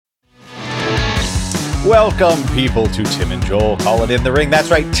Welcome, people, to Tim and Joel Call It in the Ring.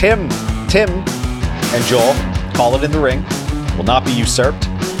 That's right, Tim and Joel Call It in the Ring will not be usurped.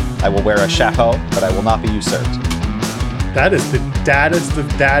 I will wear a chapeau, but I will not be usurped. That is the daddest of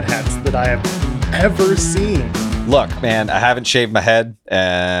dad hats that I have ever seen. Look, man, I haven't shaved my head,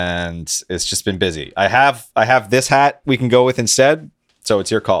 and it's just been busy. I have this hat we can go with instead, so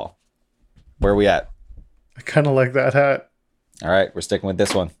it's your call. Where are we at? I kind of like that hat. All right, we're sticking with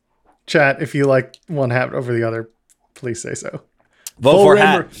this one. Chat, if you like one hat over the other, please say so. Vote for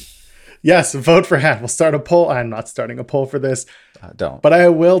hat. Yes, vote for hat. We'll start a poll. I'm not starting a poll for this. Don't. But I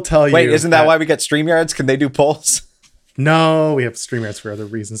will tell you. Wait, isn't that why we get StreamYards? Can they do polls? No, we have StreamYards for other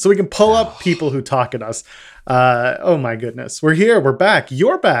reasons. So we can pull up people who talk at us. Oh my goodness. We're here. We're back.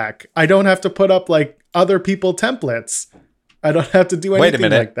 You're back. I don't have to put up like other people templates. I don't have to do anything Wait a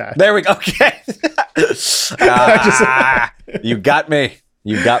minute. like that. There we go. Okay. You got me.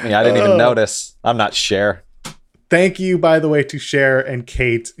 You got me. I didn't even notice. I'm not Cher. Thank you, by the way, to Cher and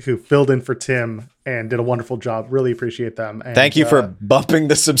Kate, who filled in for Tim and did a wonderful job. Really appreciate them. And, thank you for bumping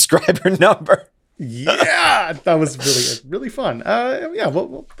the subscriber number. Yeah, that was really fun. Yeah,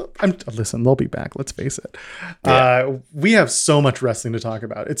 listen, they'll be back. Let's face it. Yeah. We have so much wrestling to talk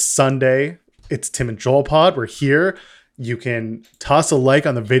about. It's Sunday. It's Tim and Joel Pod. We're here. You can toss a like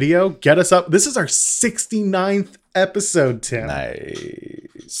on the video. Get us up. This is our 69th episode, Tim.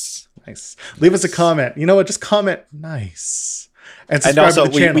 Nice. Leave us a comment. You know what? Just comment nice. And subscribe also,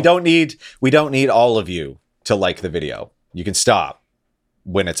 to the channel. we don't need all of you to like the video. You can stop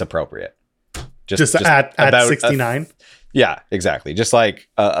when it's appropriate. Just at 69. Yeah, exactly. Just like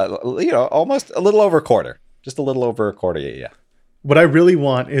almost a little over a quarter. Just a little over a quarter. Yeah. What I really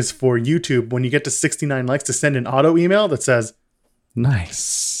want is for YouTube, when you get to 69 likes, to send an auto email that says,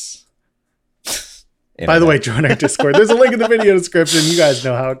 nice. By the way, join our Discord. There's a link in the video description. You guys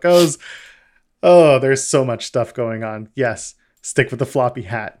know how it goes. Oh, there's so much stuff going on. Yes. Stick with the floppy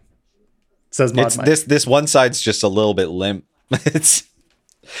hat. It says Mod Mike. This one side's just a little bit limp. I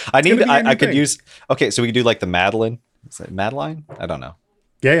could use. Okay, so we could do like the Madeline. Is it Madeline? I don't know.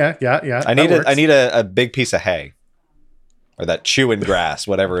 Yeah. I need a big piece of hay. Or that chewing grass,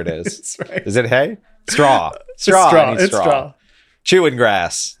 whatever it is. Right. Is it hay? Straw. It's straw. Chewing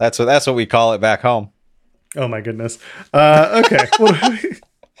grass. That's what we call it back home. Oh my goodness. Okay.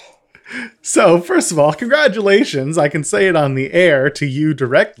 So first of all, congratulations. I can say it on the air to you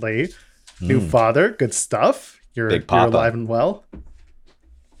directly. New father. Good stuff. You're alive and well.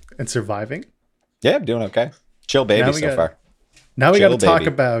 And surviving. Yeah, I'm doing okay. Chill baby so far. Now we got to talk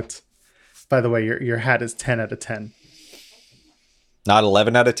about, by the way, your hat is 10 out of 10. Not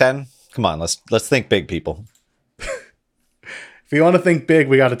 11 out of 10? Come on, let's think big, people. If you want to think big,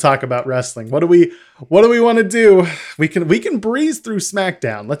 we got to talk about wrestling. What do we want to do? We can breeze through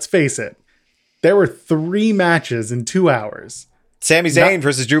SmackDown. Let's face it. There were 3 matches in 2 hours. Sami Zayn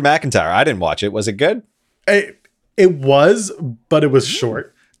versus Drew McIntyre. I didn't watch it. Was it good? It was, but it was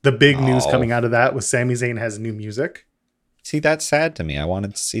short. The big news coming out of that was Sami Zayn has new music. See, that's sad to me. I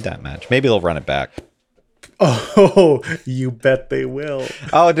wanted to see that match. Maybe they'll run it back. Oh, you bet they will.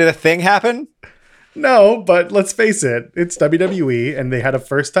 Oh, did a thing happen? No, but let's face it. It's WWE, and they had a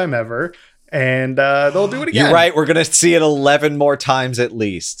first time ever, and they'll do it again. You're right. We're going to see it 11 more times at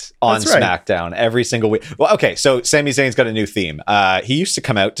least on SmackDown every single week. Well, okay, so Sami Zayn's got a new theme. He used to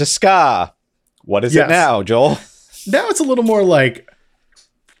come out to ska. What is it now, Joel? Now it's a little more like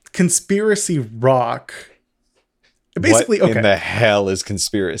conspiracy rock. Basically, what in the hell is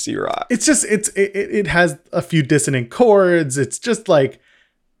conspiracy rock? It's just it has a few dissonant chords. It's just like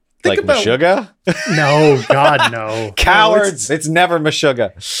Meshuggah? No, God, no. Cowards. No, it's never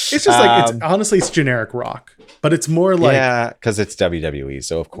Meshuggah. It's just like honestly it's generic rock, but it's more like because it's WWE,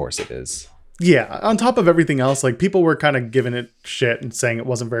 so of course it is. Yeah, on top of everything else, like people were kind of giving it shit and saying it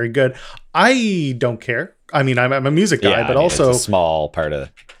wasn't very good. I don't care. I mean, I'm a music guy, but also it's a small part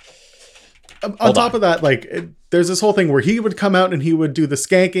of. On top of that, like there's this whole thing where he would come out and he would do the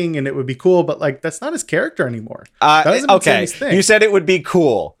skanking and it would be cool, but like that's not his character anymore. Okay, you said it would be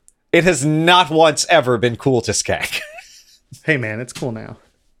cool. It has not once ever been cool to skank. Hey man, it's cool now.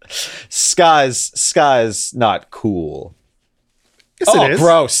 Ska's not cool. Yes, it is.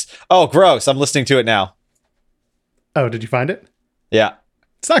 Gross. Oh, gross. I'm listening to it now. Oh, did you find it? Yeah.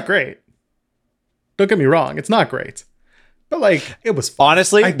 It's not great. Don't get me wrong. It's not great. But like, it was fun.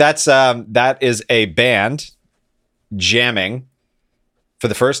 Honestly, that is a band jamming for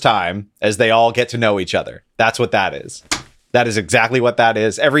the first time as they all get to know each other. That's what that is. That is exactly what that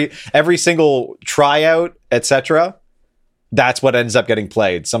is. Every single tryout, etc. That's what ends up getting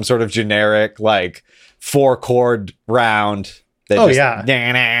played. Some sort of generic like 4-chord round. Yeah.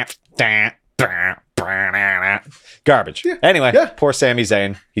 Garbage. Yeah. Anyway, Yeah. poor Sami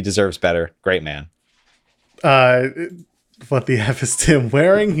Zayn. He deserves better. Great man. What the F is Tim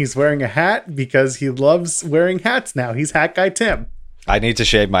wearing? He's wearing a hat because he loves wearing hats now. He's Hat Guy Tim. I need to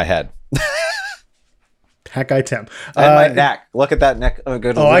shave my head. Hat Guy Tim. And my neck. Look at that neck. Oh,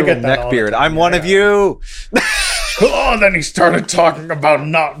 good I get that neck all the beard. time. I'm one of you. Oh, then he started talking about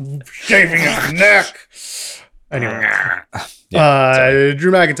not shaving his neck. Anyway.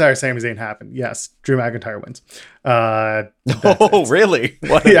 Drew McIntyre, Sami Zayn happened. Yes, Drew McIntyre wins. Oh, really?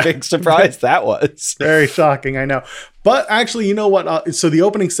 What a big surprise that was. Very shocking, I know. But actually, you know what? So the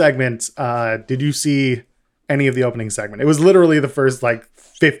opening segment, did you see any of the opening segment? It was literally the first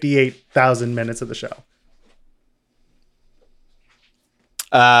 58,000 minutes of the show.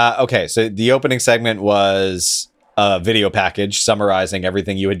 Okay, so the opening segment was a video package summarizing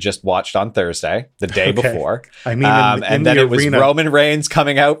everything you had just watched on Thursday, the day before. I mean, and then it was Roman Reigns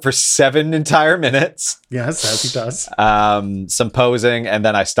coming out for 7 entire minutes. Yes, as he does. Some posing, and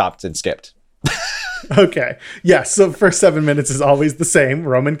then I stopped and skipped. Okay. Yeah, so first 7 minutes is always the same.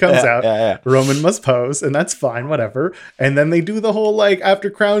 Roman comes out. Roman must pose, and that's fine, whatever. And then they do the whole, after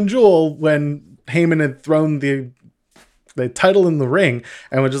Crown Jewel, when Heyman had thrown the title in the ring,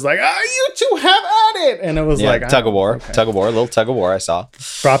 and was just you two have at it. And it was tug of war, a little tug of war I saw.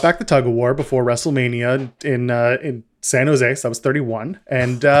 Brought back the tug of war before WrestleMania in San Jose. So that was 31.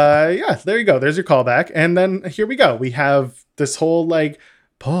 And there you go. There's your callback. And then here we go. We have this whole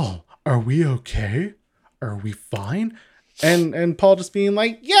Paul, are we okay? Are we fine? And Paul just being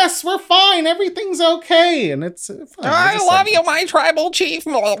yes, we're fine. Everything's okay. And it's fine. I love you, my tribal chief.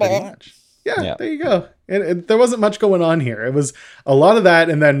 Pretty much. Yeah, there you go. And there wasn't much going on here. It was a lot of that,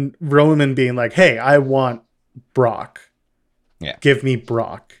 and then Roman being hey, I want Brock. Yeah. Give me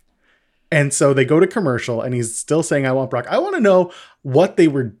Brock. And so they go to commercial, and he's still saying, I want Brock. I want to know what they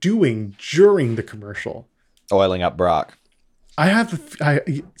were doing during the commercial. Oiling up Brock.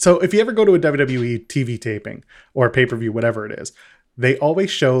 So if you ever go to a WWE TV taping or pay-per-view, whatever it is, they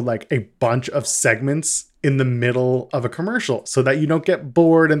always show a bunch of segments in the middle of a commercial so that you don't get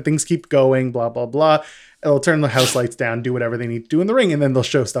bored and things keep going, blah, blah, blah. It'll turn the house lights down, do whatever they need to do in the ring, and then they'll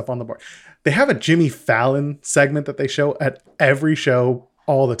show stuff on the board. They have a Jimmy Fallon segment that they show at every show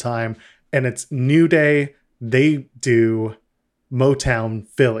all the time, and it's New Day. They do Motown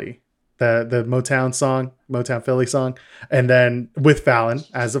Philly, the Motown song, Motown Philly song, and then with Fallon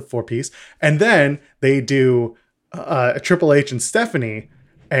as a 4-piece. And then they do Triple H and Stephanie,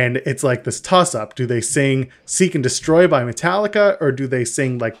 and it's this toss-up. Do they sing Seek and Destroy by Metallica, or do they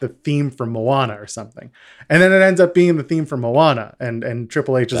sing the theme from Moana or something? And then it ends up being the theme from Moana, and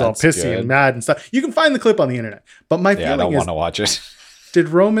Triple H is all pissy and mad and stuff. You can find the clip on the internet. But my feeling I don't is, want to watch it. Did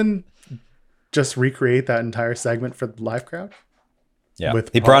Roman just recreate that entire segment for the live crowd? Yeah.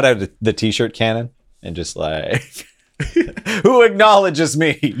 He brought out the t-shirt cannon and just who acknowledges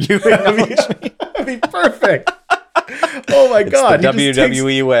me? You acknowledge me. That'd be perfect. Oh my God. The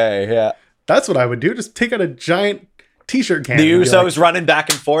WWE way. Yeah. That's what I would do. Just take out a giant t-shirt cannon. The Usos running back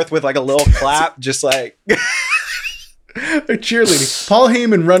and forth with a little clap, just they're cheerleading. Paul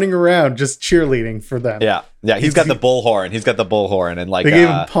Heyman running around just cheerleading for them. Yeah. Yeah. He's got the bullhorn. And they gave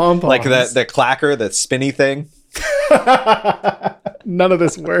him pom-poms. The clacker, the spinny thing. None of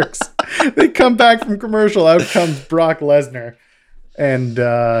this works. They come back from commercial. Out comes Brock Lesnar. And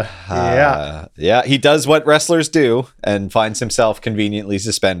he does what wrestlers do and finds himself conveniently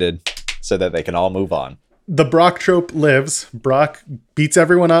suspended so that they can all move on. The Brock trope lives. Brock beats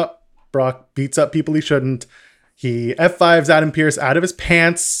everyone up. Brock beats up people he shouldn't. He F5s Adam Pearce out of his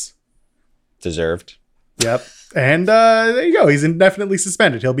pants. Deserved. Yep. And there you go. He's indefinitely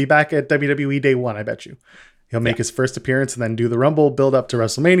suspended. He'll be back at WWE Day 1, I bet you. He'll make his first appearance and then do the Rumble, build up to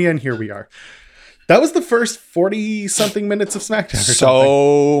WrestleMania, and here we are. That was the first 40-something minutes of SmackDown.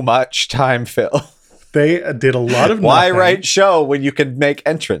 So much time, Phil. They did a lot of Why write show when you can make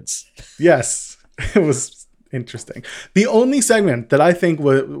entrance? Yes, it was interesting. The only segment that I think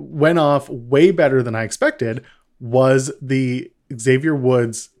went off way better than I expected was the Xavier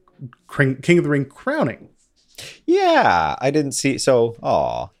Woods King of the Ring crowning. Yeah, I didn't see.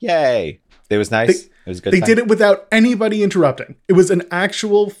 So, yay. It was nice. It was a good time. They did it without anybody interrupting. It was an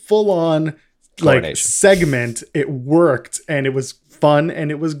actual full-on segment. It worked, and it was fun,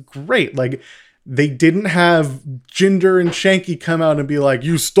 and it was great. They didn't have Jinder and Shanky come out and be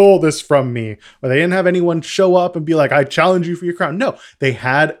you stole this from me. Or they didn't have anyone show up and be I challenge you for your crown. No, they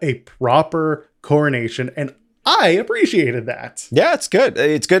had a proper coronation, and I appreciated that. Yeah, it's good.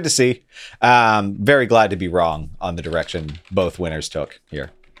 It's good to see. Very glad to be wrong on the direction both winners took here.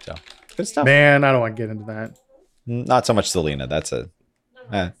 So good stuff. Man, I don't want to get into that. Not so much Selena. That's a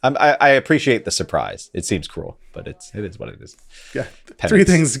I appreciate the surprise. It seems cruel, but it is what it is. Yeah. Three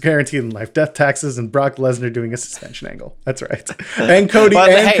things guaranteed in life: death, taxes, and Brock Lesnar doing a suspension angle. That's right. And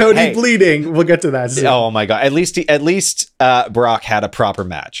Cody bleeding. We'll get to that soon. Oh my god! At least Brock had a proper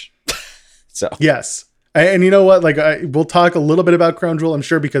match. So yes, and you know what? Like we'll talk a little bit about Crown Jewel, I'm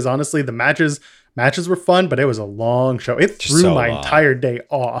sure, because honestly, the matches were fun, but it was a long show. It threw my entire day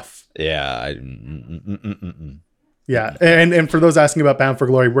off. Yeah. Yeah, and for those asking about Bound for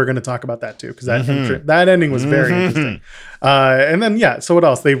Glory, we're going to talk about that too, because that ending was very interesting. And then so what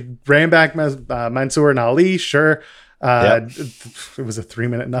else? They ran back Mansoor and Ali. Sure, it was a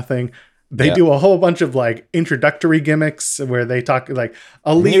 3-minute nothing. They do a whole bunch of like introductory gimmicks where they talk like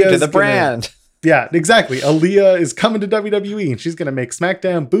Aaliyah to the brand. Yeah, exactly. Aaliyah is coming to WWE and she's going to make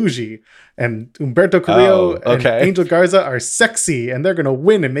SmackDown bougie. And Humberto Carrillo and Angel Garza are sexy and they're going to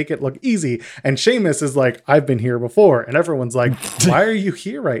win and make it look easy. And Sheamus is like, I've been here before. And everyone's like, why are you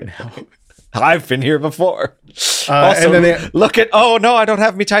here right now? I've been here before. Also, and then oh no, I don't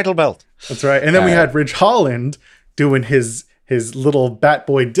have my title belt. That's right. And then we had Ridge Holland doing his little bat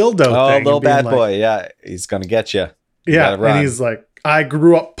boy dildo thing. Oh, little bad boy. Yeah, he's going to get you. Yeah, and he's like, I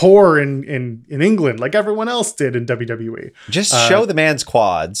grew up poor in England like everyone else did in WWE. Just show the man's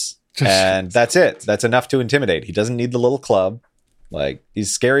quads and that's it. That's enough to intimidate. He doesn't need the little club. Like, he's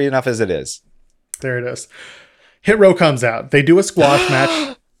scary enough as it is. There it is. Hit Row comes out. They do a squash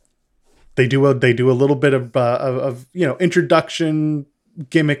match. They do a little bit of introduction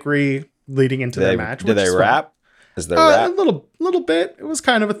gimmickry leading into their match. Do they rap? Is there rap? A little bit. It was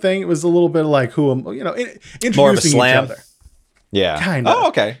kind of a thing. It was a little bit like introducing more of a slam. each other. Yeah. Kind of. Oh,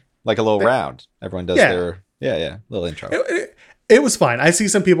 okay. Like a little round. Everyone does their little intro. It was fine. I see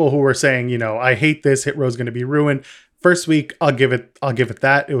some people who were saying, I hate this. Hit Row's going to be ruined. First week, I'll give it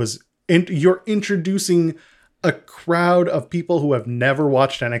that. It was you're introducing a crowd of people who have never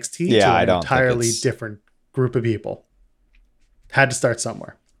watched NXT to an entirely different group of people. Had to start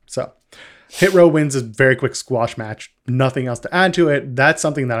somewhere. So Hit Row wins a very quick squash match. Nothing else to add to it. That's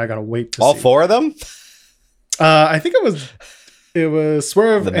something that I gotta wait to see. All four of them? I think it was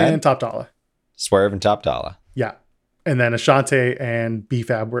Swerve and Top Dollar. Swerve and Top Dollar. Yeah. And then Ashante and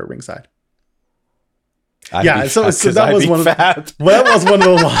B-Fab were at ringside. So that was one that was one of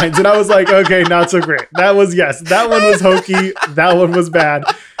the lines. And I was like, okay, not so great. That one was hokey. That one was bad.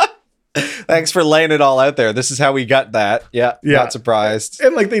 Thanks for laying it all out there. This is how we got that. Yeah. Not surprised.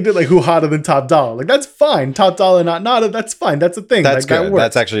 And like they did like who hotter than Top Dollar. Like that's fine. Top Dollar, not that's fine. That's a thing. That's like, good.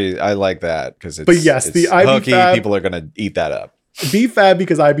 That's actually, I like that because it's, but yes, it's the hooky. IB-Fab, people are going to eat that up. B-Fab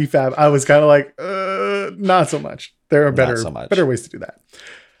because IB-Fab, I was kind of like, not so much. There are better ways to do that.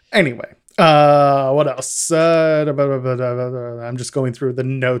 Anyway, what else? I'm just going through the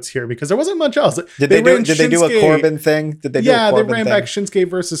notes here because there wasn't much else. Did they do a Corbin thing? They ran back Shinsuke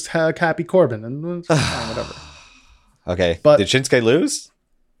versus Happy Corbin and whatever. Okay, but did Shinsuke lose?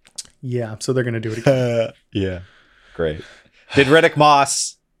 Yeah, so they're gonna do it again. Yeah, great. Did Riddick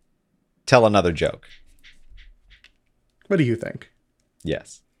Moss tell another joke? What do you think?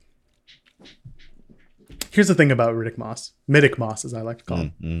 Yes. Here's the thing about Riddick Moss, as I like to call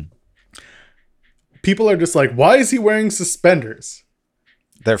him. People are just like, why is he wearing suspenders?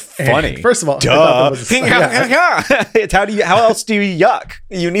 They're funny. And first of all, duh. How else do you yuck?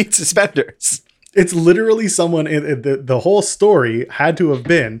 You need suspenders. It's literally someone. The whole story had to have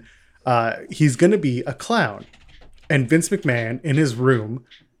been, he's going to be a clown, and Vince McMahon in his room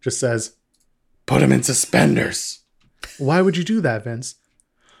just says, "Put him in suspenders." Why would you do that, Vince?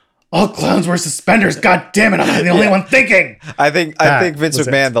 All clowns wear suspenders. God damn it! I'm the only one thinking. I think Vince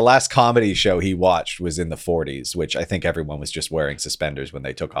McMahon, the last comedy show he watched was in the 40s, which I think everyone was just wearing suspenders when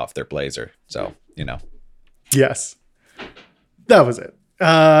they took off their blazer. So Yes, that was it.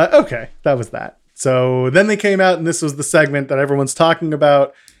 Okay, that was that. So then they came out, and this was the segment that everyone's talking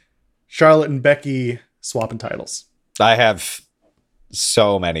about: Charlotte and Becky swapping titles. I have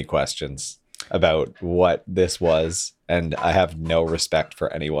so many questions about what this was, and I have no respect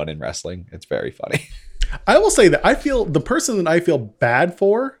for anyone in wrestling. It's very funny. I will say that I feel the person that I feel bad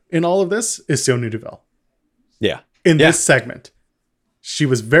for in all of this is Sonya Deville. Yeah. In this segment, she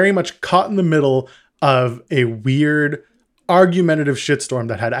was very much caught in the middle of a weird argumentative shitstorm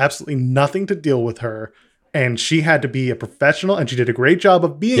that had absolutely nothing to deal with her, and she had to be a professional, and she did a great job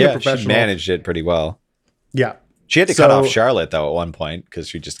of being a professional. She managed it pretty well. Yeah. She had to cut off Charlotte, though, at one point, because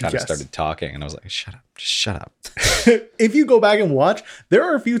she just kind of started talking. And I was like, shut up. Just shut up. If you go back and watch, there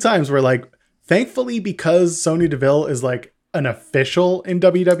are a few times where, like, thankfully, because Sonya Deville is, like, an official in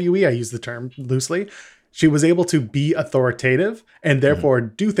WWE, I use the term loosely, she was able to be authoritative and therefore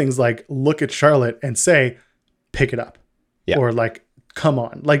do things like look at Charlotte and say, pick it up. Yeah. Or, like, come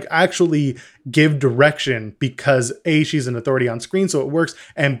on, like actually give direction, because A, she's an authority on screen, so it works,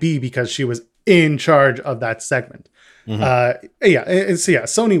 and B, because she was in charge of that segment. Sonya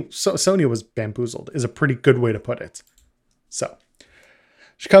was bamboozled is a pretty good way to put it. So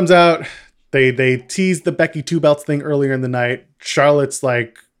she comes out, they teased the Becky 2 belts thing earlier in the night. Charlotte's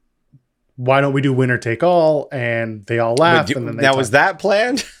like, why don't we do winner take all? And they all laugh. And then now, was that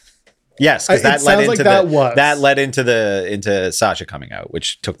planned? Yes, because that led into Sasha coming out,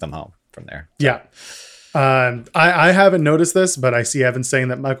 which took them home from there. So. Yeah. I haven't noticed this, but I see Evan saying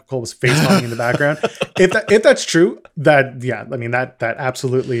that Michael Cole was face palming in the background. If that's true, that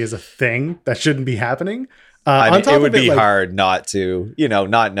absolutely is a thing that shouldn't be happening. It would be hard not to,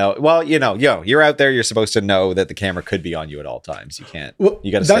 not know. Well, you're out there. You're supposed to know that the camera could be on you at all times. You can't. Well,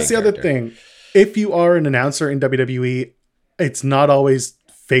 you got to. That's the other thing. If you are an announcer in WWE, it's not always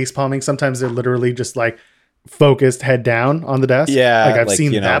face palming. Sometimes they're literally just like focused, head down on the desk. Yeah, like I've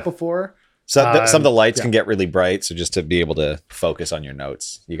seen that before. So some of the lights can get really bright. So just to be able to focus on your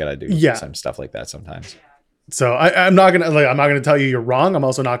notes, you got to do some stuff like that sometimes. So I'm not gonna tell you you're wrong. I'm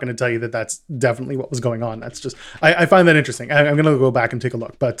also not gonna tell you that that's definitely what was going on. That's just I find that interesting. I'm gonna go back and take a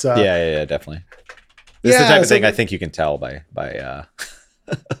look. But yeah, definitely. This is the type of thing I think you can tell by yeah.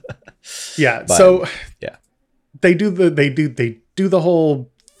 They do the whole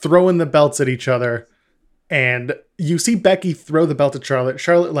throwing the belts at each other. And you see Becky throw the belt at Charlotte.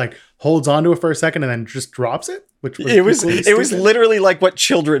 Charlotte like holds onto it for a second and then just drops it, which was it was literally like what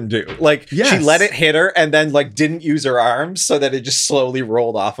children do. Like she let it hit her and then like didn't use her arms so that it just slowly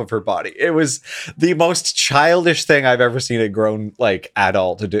rolled off of her body. It was the most childish thing I've ever seen a grown like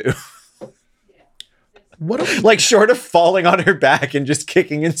adult to do. Like short of falling on her back and just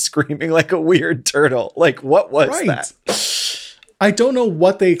kicking and screaming like a weird turtle. Like what was that? I don't know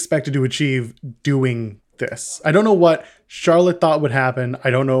what they expected to achieve doing this. I don't know what Charlotte thought would happen.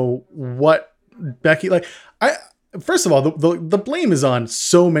 I don't know what Becky first of all, the blame is on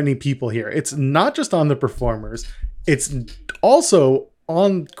so many people here. It's not just on the performers. It's also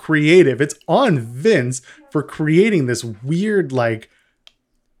on creative. It's on Vince for creating this weird like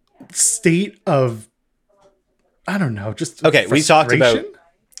state of, I don't know, just okay. We talked about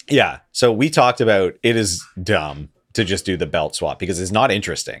so we talked about it is dumb to just do the belt swap because it's not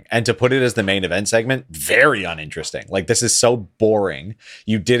interesting. And to put it as the main event segment, very uninteresting. Like this is so boring.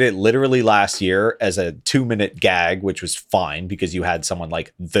 You did it literally last year as a 2-minute gag, which was fine because you had someone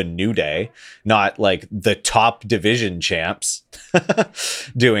like the New Day, not like the top division champs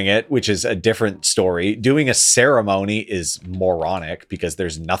doing it, which is a different story. Doing a ceremony is moronic because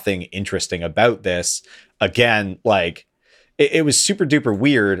there's nothing interesting about this. Again, like it was super duper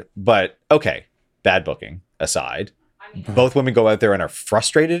weird, but okay, bad booking aside. Both women go out there and are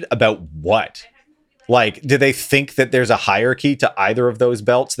frustrated about what? Like, do they think that there's a hierarchy to either of those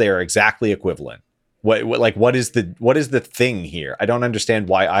belts? They are exactly equivalent. What is the thing here? I don't understand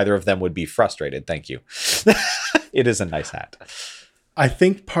why either of them would be frustrated. Thank you. It is a nice hat. I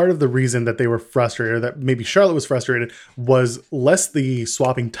think part of the reason that they were frustrated, or that maybe Charlotte was frustrated, was less the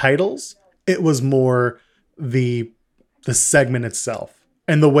swapping titles. It was more the segment itself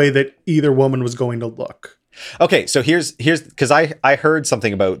and the way that either woman was going to look. Okay, so here's because I heard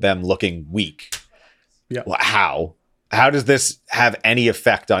something about them looking weak. Yeah. Well, how does this have any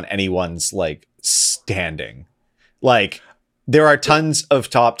effect on anyone's like standing? Like there are tons of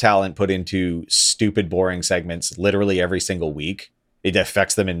top talent put into stupid, boring segments literally every single week. It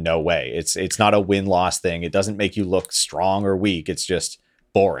affects them in no way. It's not a win-loss thing. It doesn't make you look strong or weak. It's just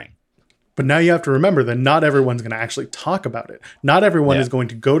boring. But now you have to remember that not everyone's going to actually talk about it. Not everyone is going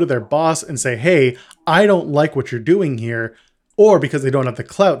to go to their boss and say, hey, I don't like what you're doing here. Or because they don't have the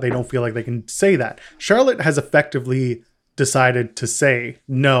clout, they don't feel like they can say that. Charlotte has effectively decided to say,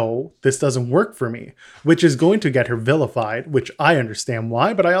 no, this doesn't work for me, which is going to get her vilified, which I understand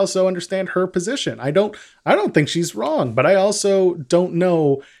why, but I also understand her position. I don't think she's wrong, but I also don't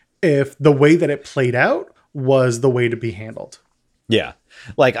know if the way that it played out was the way to be handled. Yeah.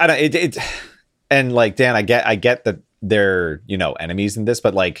 Like I don't and like Dan, I get that they're, enemies in this,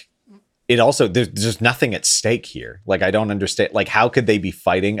 but like it also there's nothing at stake here. Like I don't understand, like how could they be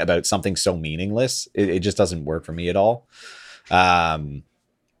fighting about something so meaningless? It just doesn't work for me at all.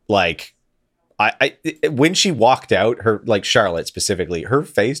 Like when she walked out, her like Charlotte specifically, her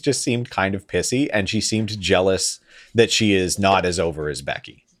face just seemed kind of pissy and she seemed jealous that she is not as over as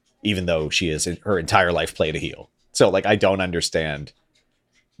Becky, even though she is her entire life played a heel. So like I don't understand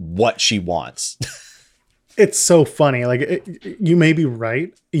what she wants. It's so funny. Like you may be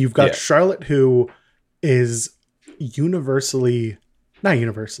right. You've got Charlotte, who is not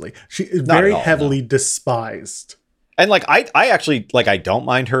universally. She is very heavily despised. And like I actually like I don't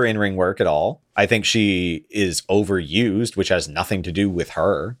mind her in-ring work at all. I think she is overused, which has nothing to do with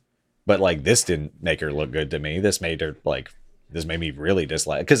her. But like this didn't make her look good to me. This made me really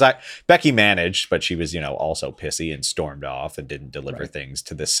dislike, because Becky managed, but she was, also pissy and stormed off and didn't deliver things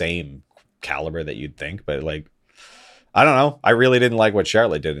to the same caliber that you'd think. But like, I don't know. I really didn't like what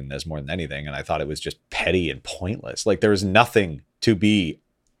Charlotte did in this more than anything. And I thought it was just petty and pointless. Like there was nothing to be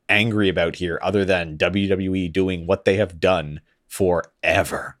angry about here other than WWE doing what they have done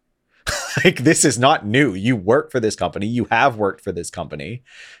forever. Like this is not new. You work for this company. You have worked for this company.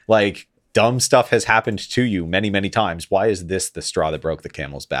 Like dumb stuff has happened to you many, many times. Why is this the straw that broke the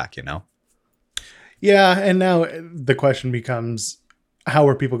camel's back, Yeah, and now the question becomes, how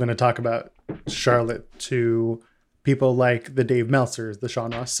are people going to talk about Charlotte to people like the Dave Meltzers, the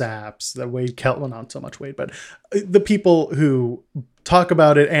Sean Ross Sapps, the Wade Kelly, well, not so much Wade, but the people who talk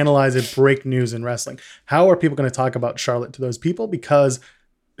about it, analyze it, break news in wrestling. How are people going to talk about Charlotte to those people? Because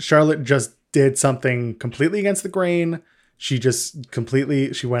Charlotte just did something completely against the grain. She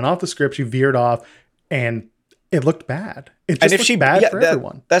went off the script. She veered off, and it looked bad. It just looked bad for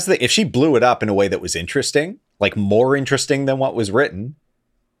everyone. That's if she blew it up in a way that was interesting, like more interesting than what was written,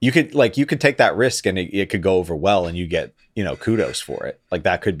 you could take that risk and it could go over well, and you get, kudos for it. Like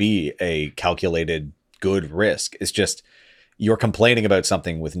that could be a calculated good risk. It's just, you're complaining about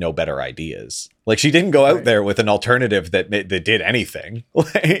something with no better ideas. Like she didn't go out there with an alternative that did anything.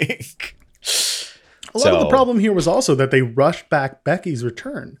 Like a lot of the problem here was also that they rushed back Becky's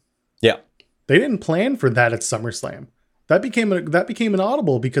return. Yeah. They didn't plan for that at SummerSlam. That became an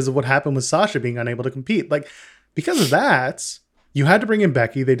audible because of what happened with Sasha being unable to compete. Like because of that, you had to bring in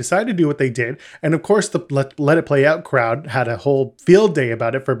Becky. They decided to do what they did. And of course the let it play out crowd had a whole field day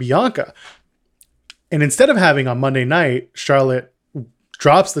about it for Bianca. And instead of having on Monday night, Charlotte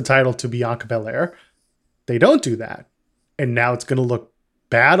drops the title to Bianca Belair, they don't do that. And now it's going to look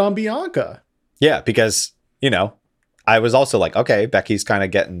bad on Bianca. Yeah, because, I was also like, okay, Becky's kind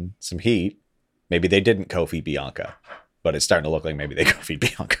of getting some heat. Maybe they didn't Kofi Bianca, but it's starting to look like maybe they Kofi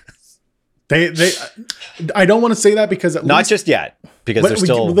Bianca. I don't want to say that because at not least, just yet, because they're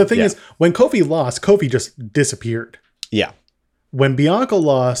still. The thing is, when Kofi lost, Kofi just disappeared. Yeah. When Bianca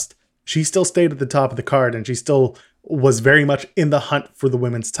lost, she still stayed at the top of the card, and she still was very much in the hunt for the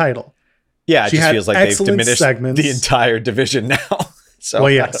women's title. Yeah, it just feels like they've diminished the entire division now. So,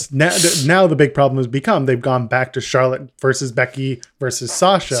 well, yes. Now the big problem has become they've gone back to Charlotte versus Becky versus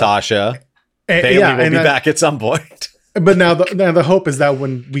Sasha. Bayley will be back at some point. But now the hope is that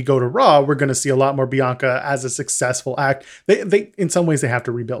when we go to Raw, we're going to see a lot more Bianca as a successful act. They in some ways they have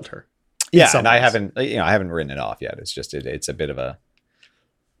to rebuild her. Yeah, and I haven't written it off yet. It's just it's a bit of a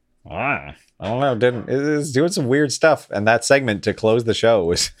I don't know. It's doing some weird stuff, and that segment to close the show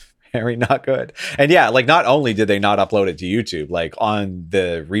was very not good. And yeah, like not only did they not upload it to YouTube, like on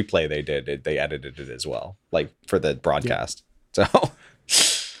the replay they did, they edited it as well, like for the broadcast. Yeah.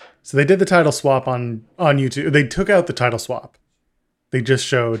 So they did the title swap on YouTube. They took out the title swap. They just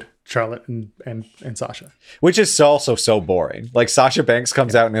showed Charlotte and Sasha, which is also so boring. Like Sasha Banks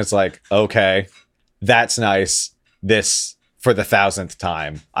comes out and it's like, okay, that's nice. This for the 1,000th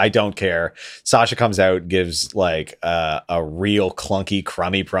time. I don't care. Sasha comes out, gives like a real clunky,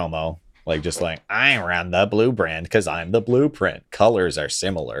 crummy promo. Like just like, I ran the blue brand because I'm the blueprint. Colors are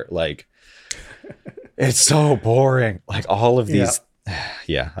similar. Like it's so boring. Like all of these.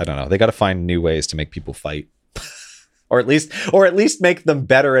 Yeah, I don't know. They got to find new ways to make people fight. or at least make them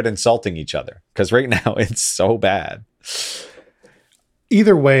better at insulting each other. Because right now it's so bad.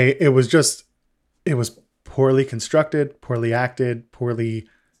 Either way, it was poorly constructed, poorly acted, poorly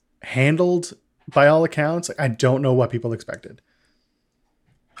handled by all accounts. I don't know what people expected.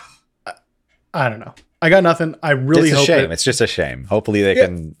 I don't know. I got nothing. I really hope it's just a shame. Hopefully they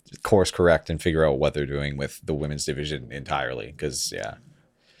can course correct and figure out what they're doing with the women's division entirely. Because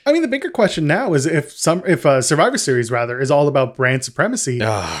I mean, the bigger question now is if Survivor Series rather is all about brand supremacy,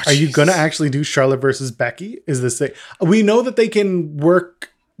 are you going to actually do Charlotte versus Becky? Is this we know that they can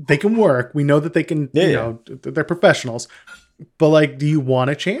work. They can work. We know that they can. They're professionals. But like, do you want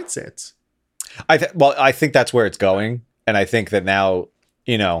to chance it? I think that's where it's going, and I think that now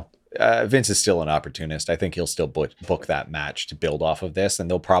Vince is still an opportunist. I think he'll still book that match to build off of this,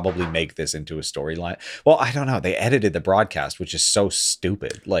 and they'll probably make this into a storyline. Well, I don't know. They edited the broadcast, which is so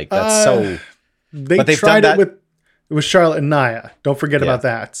stupid. Like that's so. They've tried it with Charlotte and Nia. Don't forget about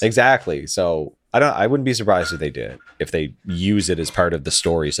that. Exactly. So I wouldn't be surprised if they use it as part of the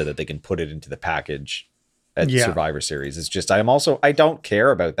story so that they can put it into the package at Survivor Series. It's just I don't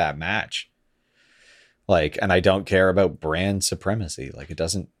care about that match. Like, and I don't care about brand supremacy. Like it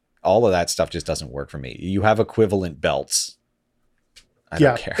doesn't all of that stuff just doesn't work for me. You have equivalent belts. I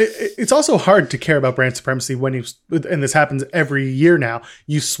don't care. It's also hard to care about brand supremacy when you, and this happens every year now,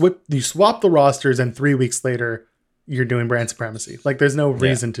 you swap the rosters and 3 weeks later you're doing brand supremacy. Like there's no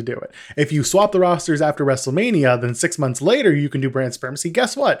reason to do it. If you swap the rosters after WrestleMania, then 6 months later you can do brand supremacy.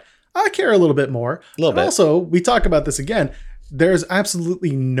 Guess what? I care a little bit more. A little bit. Also, we talk about this again. There's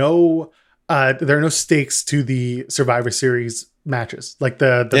absolutely no, there are no stakes to the Survivor Series matches. Like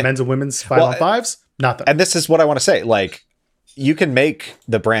the men's and women's 5-on-5s, nothing. And this is what I want to say. Like, you can make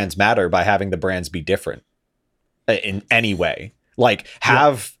the brands matter by having the brands be different in any way. Like,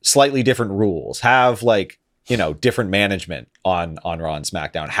 have slightly different rules. Have, like, you know, different management on Raw and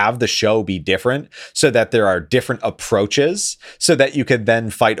SmackDown. Have the show be different so that there are different approaches so that you could then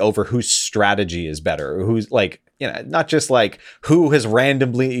fight over whose strategy is better. Or who's, like, you know, not just like who has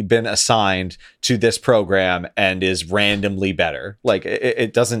randomly been assigned to this program and is randomly better. Like,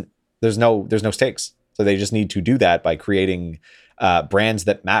 it doesn't, there's no stakes. So they just need to do that by creating brands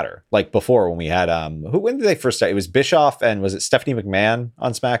that matter. Like before when we had, when did they first start? It was Bischoff and was it Stephanie McMahon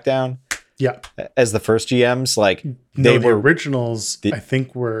on SmackDown? Yeah. As the first GMs, like they were originals. I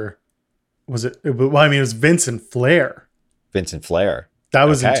think it was Vincent Flair. Vincent Flair. That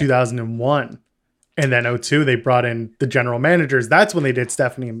was in 2001. And then 2002, they brought in the general managers. That's when they did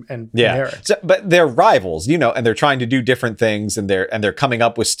Stephanie and Eric. So, but they're rivals, you know, and they're trying to do different things, and they're coming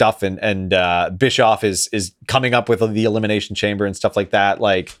up with stuff. And Bischoff is coming up with the Elimination Chamber and stuff like that.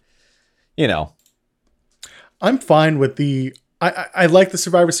 Like, you know, I'm fine with I like the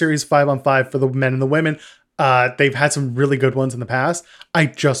Survivor Series 5-on-5 for the men and the women. They've had some really good ones in the past. I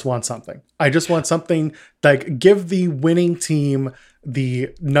just want something. Like give the winning team the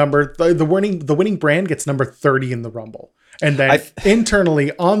number, the winning brand gets number 30 in the Rumble. And then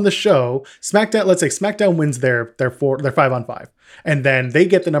internally on the show, SmackDown, let's say SmackDown wins their 5-on-5, and then they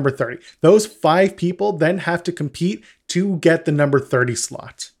get the number 30. Those 5 people then have to compete to get the number 30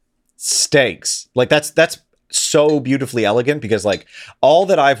 slot. Stakes. Like that's so beautifully elegant, because like all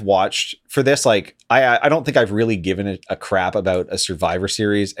that I've watched for this, like I don't think I've really given it a crap about a Survivor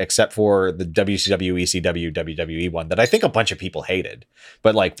Series except for the WCW, ECW, WWE one that I think a bunch of people hated.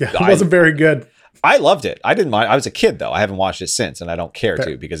 But like, it wasn't very good. I loved it. I didn't mind. I was a kid though. I haven't watched it since, and I don't care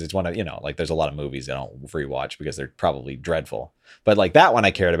to, because it's one of, you know, like there's a lot of movies I don't rewatch because they're probably dreadful. But like that one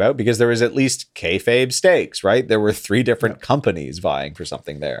I cared about because there was at least kayfabe stakes, right? There were 3 different companies vying for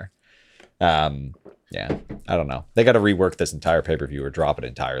something there. Yeah, I don't know. They got to rework this entire pay-per-view or drop it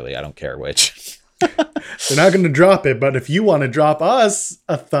entirely. I don't care which. They're not going to drop it, but if you want to drop us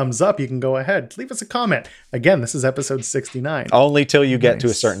a thumbs up, you can go ahead. Leave us a comment. Again, this is episode 69. Only till you get to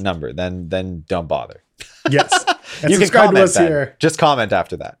a certain number. Then don't bother. Yes. And you subscribe can comment to us then. here. Just comment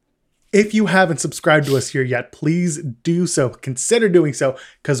after that. If you haven't subscribed to us here yet, please do so. Consider doing so,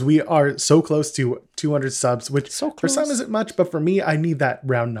 because we are so close to 200 subs, which for some isn't much, but for me, I need that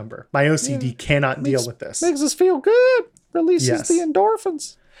round number. My OCD cannot deal with this. Makes us feel good. Releases the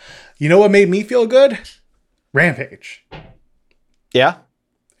endorphins. You know what made me feel good? Rampage. Yeah?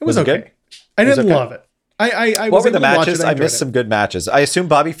 It was okay. Good? I didn't love it. I what were the matches? I missed some good matches. I assume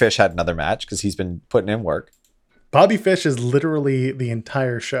Bobby Fish had another match because he's been putting in work. Bobby Fish is literally the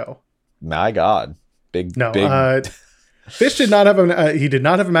entire show. My God. Big. Fish did not have he did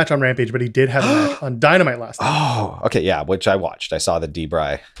not have a match on Rampage, but he did have a match on Dynamite last night. Oh, okay. Yeah, which I watched. I saw the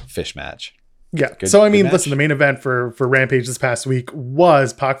D-Bry Fish match. Yeah. So, I mean, listen, the main event for Rampage this past week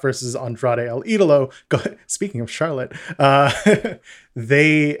was Pac versus Andrade El Idolo. Speaking of Charlotte,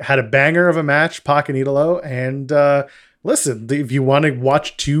 they had a banger of a match, Pac and Idolo. And listen, if you want to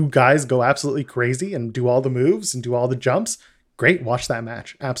watch 2 guys go absolutely crazy and do all the moves and do all the jumps, great. Watch that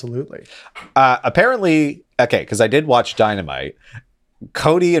match. Absolutely. Apparently, okay, because I did watch Dynamite.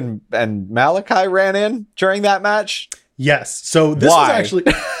 Cody and Malachi ran in during that match. Yes. So this was actually...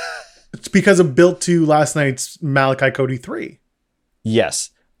 It's because of built to last night's Malachi Cody 3.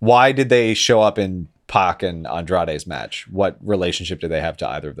 Yes. Why did they show up in Pac and Andrade's match? What relationship do they have to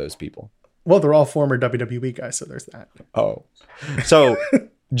either of those people? Well, they're all former WWE guys, so there's that. Oh. So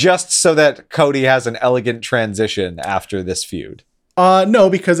just so that Cody has an elegant transition after this feud. No,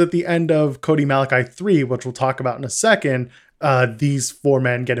 because at the end of Cody Malachi 3, which we'll talk about in a second, these 4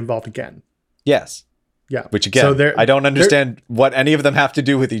 men get involved again. Yes. Yeah. Which again, so I don't understand what any of them have to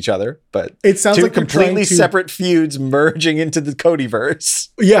do with each other, but it sounds 2 like completely separate feuds merging into the Codyverse.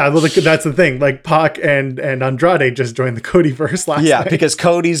 Yeah, well, that's the thing. Like Pac and Andrade just joined the Codyverse last night. Yeah, because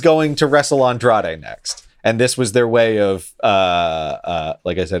Cody's going to wrestle Andrade next, and this was their way of,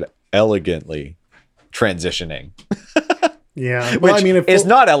 like I said, elegantly transitioning. Yeah, well, I mean, it's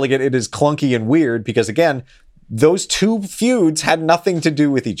not elegant. It is clunky and weird because again, those two feuds had nothing to do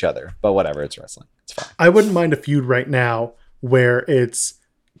with each other. But whatever, it's wrestling. It's fine. I wouldn't mind a feud right now where it's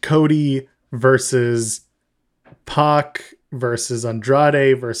Cody versus Pac versus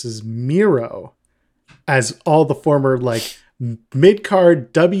Andrade versus Miro as all the former like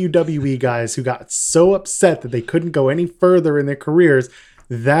mid-card WWE guys who got so upset that they couldn't go any further in their careers.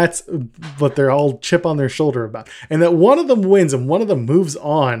 That's what they're all chip on their shoulder about. And that one of them wins and one of them moves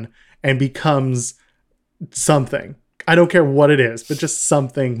on and becomes something. I don't care what it is, but just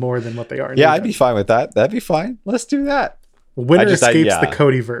something more than what they are. Yeah, I'd be fine with that. That'd be fine. Let's do that. Winner escapes the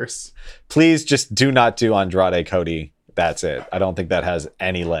Codyverse. Please just do not do Andrade Cody. That's it. I don't think that has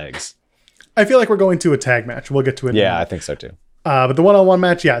any legs. I feel like we're going to a tag match. We'll get to it. Yeah, I think so too. But the one-on-one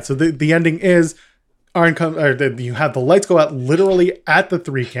match, yeah. So the ending is you have the lights go out literally at the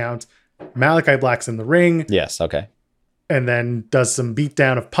 3 count. Malachi Black's in the ring. Yes, okay. And then does some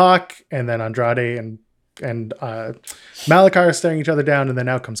beatdown of Pac, and then Andrade and Malachi are staring each other down, and then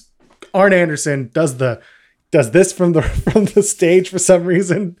out comes Arn Anderson, does this from the stage for some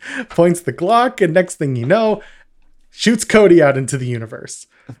reason, points the Glock, and next thing you know, shoots Cody out into the universe.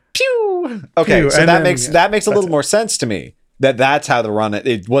 Pew. Okay, so that makes a little more sense to me. That's how the run.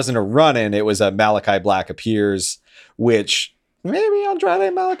 It wasn't a run-in. It was a Malachi Black appears, which maybe Andrade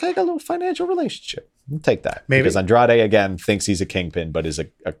and Malachi got a little financial relationship. I'll take that. Maybe. Because Andrade, again, thinks he's a kingpin, but is a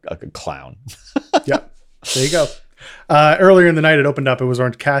clown. Yep. There you go. Earlier in the night, it opened up. It was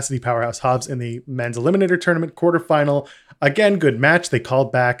Orange Cassidy, Powerhouse Hobbs in the men's eliminator tournament quarterfinal. Again, good match. They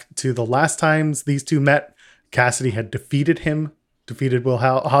called back to the last times these two met. Cassidy had defeated Will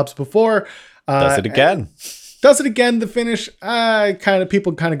Hobbs before. Does it again. The finish,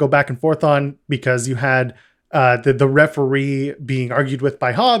 people go back and forth on, because you had the referee being argued with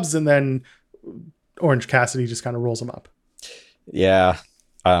by Hobbs, and then Orange Cassidy just kind of rolls him up. Yeah.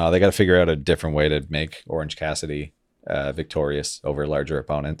 They got to figure out a different way to make Orange Cassidy victorious over larger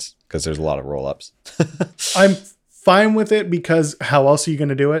opponents, because there's a lot of roll-ups. I'm fine with it, because how else are you going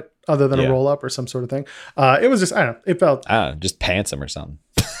to do it other than a roll-up or some sort of thing? It was just, I don't know. It felt... just pants him or something.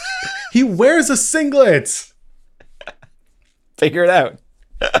 He wears a singlet. Figure it out.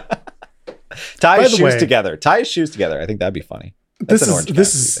 Tie his shoes together. I think that'd be funny. That's an Orange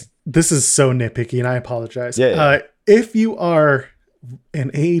Cassidy thing. This is so nitpicky, and I apologize. Yeah. If you are an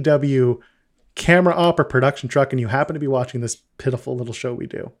AEW camera op or production truck and you happen to be watching this pitiful little show we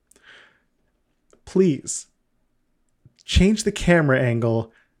do, please change the camera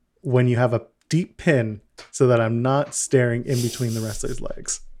angle when you have a deep pin so that I'm not staring in between the wrestler's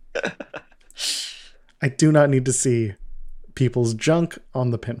legs. I do not need to see people's junk on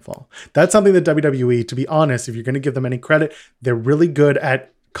the pinfall. That's something that WWE, to be honest, if you're going to give them any credit, they're really good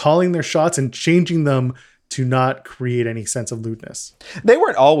at calling their shots and changing them to not create any sense of lewdness. They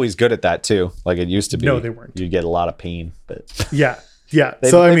weren't always good at that too. Like it used to be. No, they weren't. You'd get a lot of pain, but yeah. They've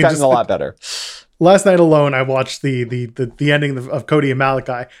gotten a lot better. Last night alone, I watched the ending of Cody and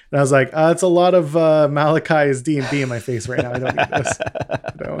Malachi, and I was like, it's a lot of Malachi's D&B in my face right now. I don't need this.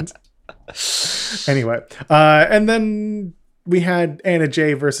 I don't. Anyway, and then we had Anna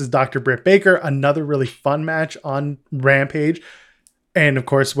Jay versus Dr. Britt Baker, another really fun match on Rampage. And of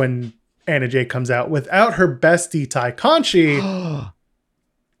course, when Anna Jay comes out without her bestie Ty Conchi,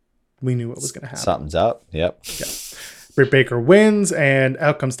 we knew what was going to happen. Something's up. Yep. Yeah. Britt Baker wins, and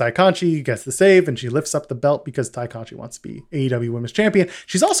out comes Ty Conchi, gets the save, and she lifts up the belt because Ty Conchi wants to be AEW Women's Champion.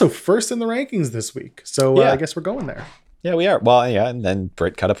 She's also first in the rankings this week, so I guess we're going there. Yeah, we are. Well, yeah, and then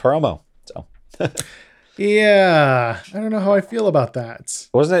Britt cut a promo. So, yeah, I don't know how I feel about that.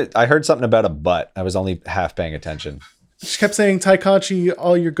 Wasn't it? I heard something about a butt. I was only half paying attention. She kept saying, Ty Conchi,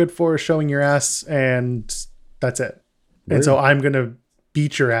 all you're good for is showing your ass, and that's it. Weird. And so I'm going to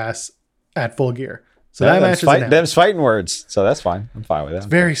beat your ass at Full Gear. So that match is them's fighting words. So that's fine. I'm fine with that. It's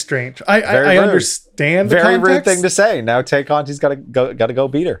very strange. I understand the very context. rude thing to say. Now Tay Conti's got to go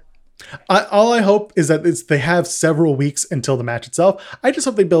beat her. All I hope is that they have several weeks until the match itself. I just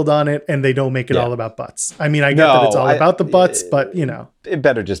hope they build on it and they don't make it all about butts. I mean, I get that it's all about the butts, but you know, it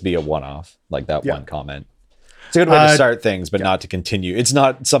better just be a one-off, like that one comment. It's a good way to start things, but not to continue. It's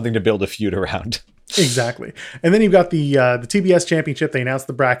not something to build a feud around. Exactly. And then you've got the TBS Championship. They announced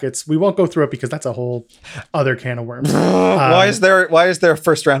the brackets. We won't go through it because that's a whole other can of worms. Why is there a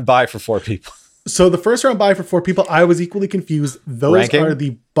first round bye for 4 people? So the first round bye for 4 people, I was equally confused. Those are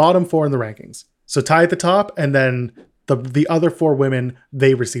the bottom 4 in the rankings. So Ty at the top, and then the other 4 women,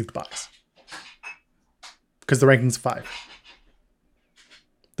 they received byes. Because the ranking's 5.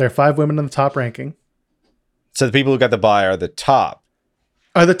 There are 5 women in the top ranking. So the people who got the bye are the top.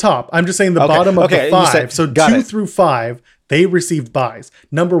 Are the top. I'm just saying the bottom of the 5. So 2 through 5, They received buys.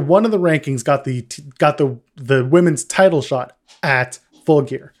 Number 1 of the rankings got the women's title shot at Full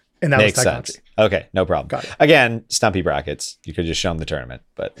Gear, and that Makes was Taikonchi. sense. Okay, no problem. Got it. Again, stumpy brackets. You could just show them the tournament,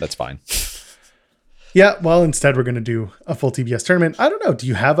 but that's fine. Yeah, well, instead we're going to do a full TBS tournament. I don't know. Do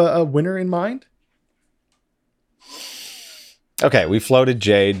you have a winner in mind? Okay, we floated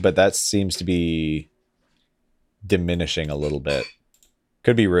Jade, but that seems to be diminishing a little bit.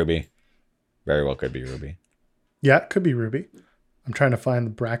 Could be Ruby. Very well could be Ruby. Yeah, it could be Ruby. I'm trying to find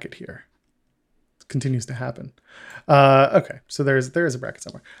the bracket here. It continues to happen. Okay, so there is a bracket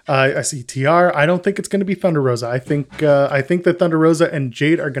somewhere. I see TR. I don't think it's going to be Thunder Rosa. I think that Thunder Rosa and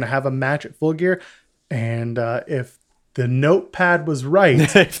Jade are going to have a match at Full Gear, and if the notepad was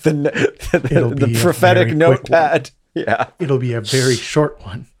right, If the prophetic notepad. Yeah, it'll be a very short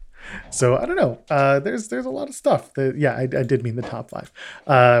one. So I don't know. There's a lot of stuff. I did mean the top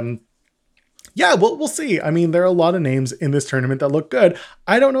 5. Yeah, we'll see. I mean, there are a lot of names in this tournament that look good.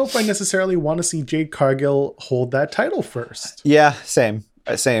 I don't know if I necessarily want to see Jade Cargill hold that title first. Yeah, same.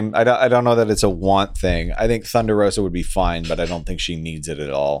 I don't know that it's a want thing. I think Thunder Rosa would be fine, but I don't think she needs it at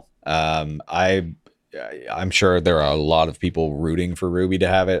all. I'm sure there are a lot of people rooting for Ruby to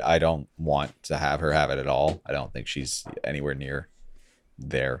have it. I don't want to have her have it at all. I don't think she's anywhere near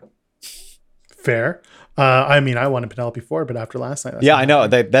there. Fair. I mean, I wanted Penelope Ford, but after last night, I know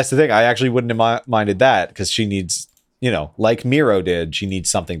that's the thing. I actually wouldn't have minded that because she needs, like Miro did, she needs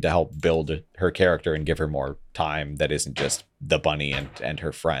something to help build her character and give her more time that isn't just the bunny and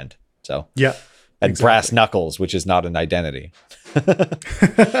her friend. So yeah, and exactly. Brass knuckles, which is not an identity.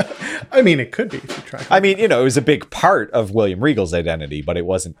 I mean, it could be if you try. I mean, it was a big part of William Regal's identity, but it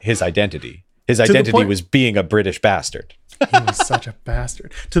wasn't his identity. His identity was being a British bastard. He was such a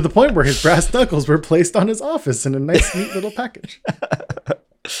bastard. To the point where his brass knuckles were placed on his office in a nice, neat little package.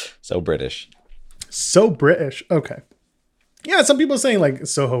 So British. So British. Okay. Yeah, some people are saying like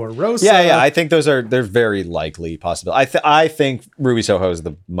Soho or Rosa. Yeah. I think they're very likely possible. I think Ruby Soho is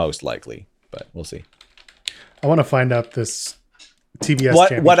the most likely, but we'll see. I want to find out this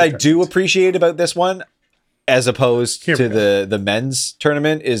TBS what I do appreciate about this one, as opposed to the men's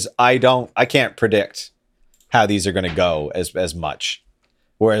tournament, is I can't predict how these are going to go as much.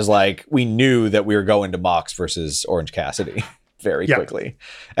 Whereas like we knew that we were going to Mox versus Orange Cassidy very quickly.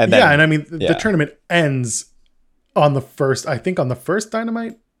 And then, and I mean the tournament ends on the first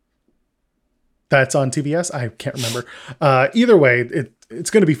Dynamite that's on TBS. I can't remember. Either way, it's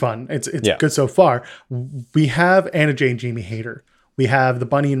going to be fun. It's good so far. We have Anna Jay and Jamie Hayter. We have the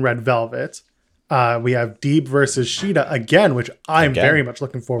Bunny and Red Velvet. We have Deeb versus Shida again, which I'm very much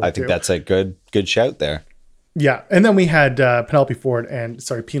looking forward to. I think that's a good shout there. Yeah. And then we had Penelope Ford and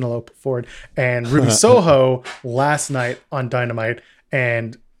Ruby Soho last night on Dynamite.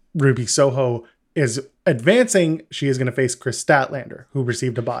 And Ruby Soho is advancing. She is going to face Chris Statlander, who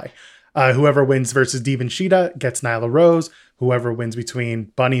received a bye. Whoever wins versus Deeb and Shida gets Nyla Rose. Whoever wins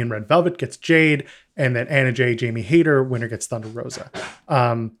between Bunny and Red Velvet gets Jade. And then Anna Jay, Jamie Hayter, winner gets Thunder Rosa.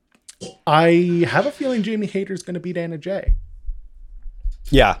 I have a feeling Jamie Hayter is going to beat Anna Jay.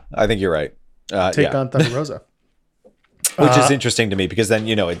 Yeah, I think you're right. Take on Thunder Rosa. Which is interesting to me because then,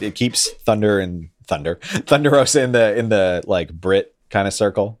 it keeps Thunder Rosa in the like Brit kind of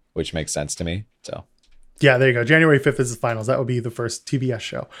circle, which makes sense to me. So yeah, there you go. January 5th is the finals. That will be the first TBS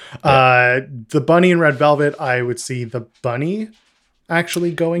show. The Bunny and Red Velvet, I would see the Bunny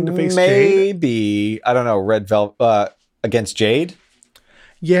actually going to face Jade. Maybe, I don't know, Red Velvet against Jade?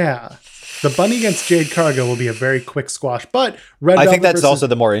 Yeah. The Bunny against Jade Cargill will be a very quick squash, but I think that's also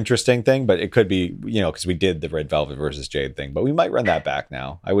the more interesting thing, but it could be, because we did the Red Velvet versus Jade thing, but we might run that back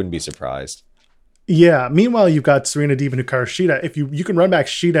now. I wouldn't be surprised. Yeah. Meanwhile, you've got Serena Deeb and Hikaru Shida. If you can run back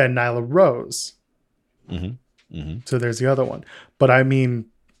Shida and Nyla Rose. Mm-hmm. Mm-hmm. So there's the other one. But I mean,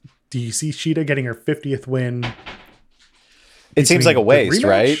 do you see Shida getting her 50th win? It seems like a waste,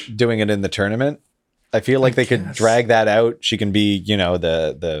 right? Doing it in the tournament. I feel like they could drag that out. She can be,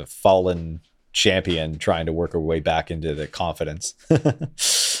 the fallen champion trying to work her way back into the confidence.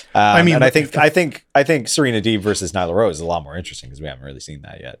 And I think Serena Deeb versus Nyla Rose is a lot more interesting because we haven't really seen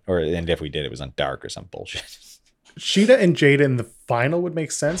that yet. And if we did, it was on Dark or some bullshit. Sheeta and Jade in the final would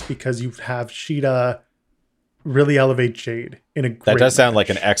make sense because you have Sheeta really elevate Jade in a great That does sound match.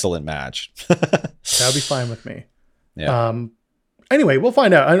 like an excellent match. That would be fine with me. Yeah. Anyway, we'll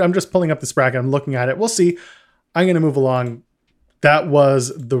find out. I'm just pulling up this bracket. I'm looking at it. We'll see. I'm going to move along. That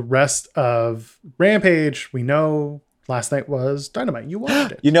was the rest of Rampage. We know last night was Dynamite. You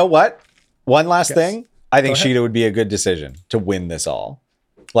wanted it. You know what? One last thing. I think Sheeta would be a good decision to win this all.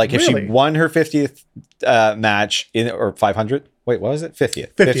 Like if she won her 50th match or 500, Wait, what was it?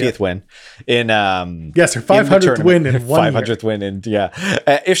 50th. 50th. 50th win in yes, her 500th win in 1 year. 500th win in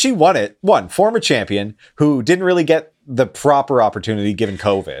if she won it, former champion who didn't really get the proper opportunity given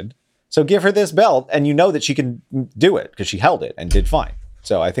COVID. So give her this belt and you know that she can do it because she held it and did fine.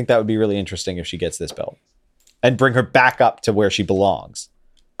 So I think that would be really interesting if she gets this belt and bring her back up to where she belongs.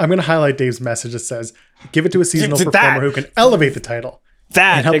 I'm going to highlight Dave's message that says, give it to a seasonal performer who can elevate the title.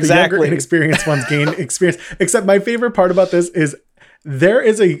 And help the younger, inexperienced ones gain experience. Except my favorite part about this is there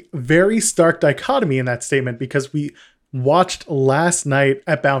is a very stark dichotomy in that statement because we watched last night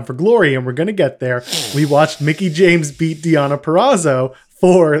at Bound for Glory, and we're going to get there. We watched Mickie James beat Deonna Purrazzo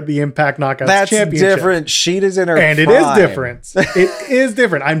for the Impact Knockouts Championship. That's different. Sheeta's in her and prime. It is different. It is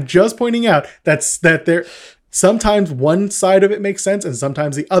different. I'm just pointing out that there. Sometimes one side of it makes sense and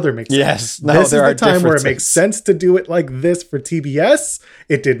sometimes the other makes sense. Yes. No, this is the time where it makes sense to do it like this for TBS.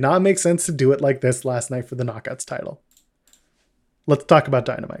 It did not make sense to do it like this last night for the Knockouts title. Let's talk about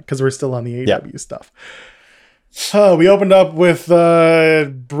Dynamite because we're still on the AEW stuff. We opened up with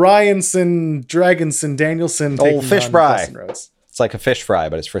Bryanson, Dragonson, Danielson taking old fish on fry. Dustin Rhodes. It's like a fish fry,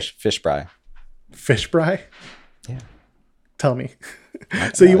 but it's fish fry. Fish fry? Yeah. Tell me.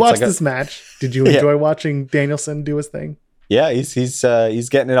 So you watched this match. Did you enjoy watching Danielson do his thing? Yeah, he's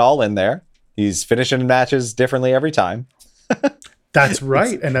getting it all in there. He's finishing matches differently every time. That's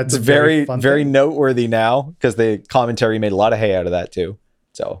right, and that's it's very noteworthy now because the commentary made a lot of hay out of that too.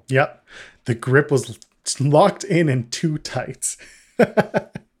 So yep, the grip was locked in and too tight.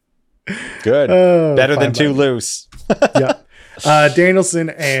 Good, better than too loose. Yeah, Danielson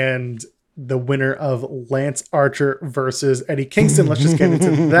and the winner of Lance Archer versus Eddie Kingston. Let's just get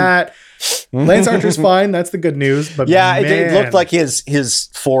into that. Lance Archer's fine. That's the good news. But yeah, it looked like his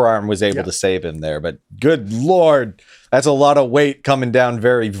forearm was able to save him there. But good Lord, that's a lot of weight coming down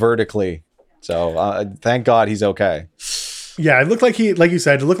very vertically. So thank God he's okay. Yeah, it looked like like you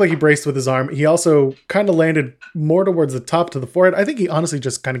said, it looked like he braced with his arm. He also kind of landed more towards the top to the forehead. I think he honestly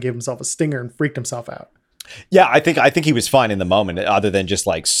just kind of gave himself a stinger and freaked himself out. Yeah, I think he was fine in the moment, other than just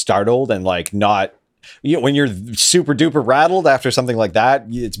like startled and like not. When you're super duper rattled after something like that,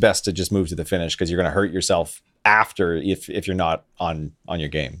 it's best to just move to the finish because you're going to hurt yourself after if you're not on your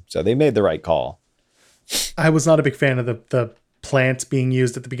game. So they made the right call. I was not a big fan of the plants being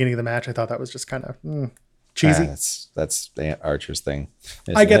used at the beginning of the match. I thought that was just kind of cheesy. That's Archer's thing.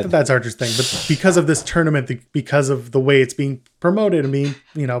 I get that that's Archer's thing, but because of this tournament, because of the way it's being promoted and being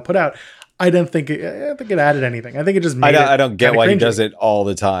put out. I don't think it added anything. I think it just made I don't get why cringy. He does it all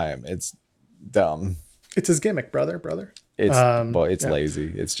the time. It's dumb. It's his gimmick, brother. It's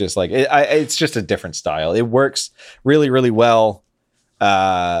lazy. It's just like it's just a different style. It works really, really well,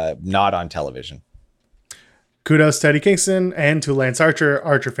 not on television. Kudos to Eddie Kingston and to Lance Archer.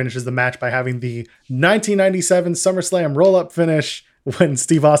 Archer finishes the match by having the 1997 SummerSlam roll-up finish when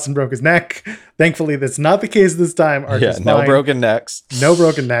Steve Austin broke his neck. Thankfully, that's not the case this time. Archer's fine. Broken necks. No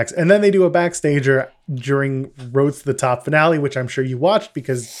broken necks. And then they do a backstager during Road to the Top finale, which I'm sure you watched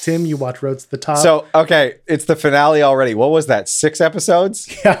because, Tim, you watched Road to the Top. So, okay, it's the finale already. What was that, 6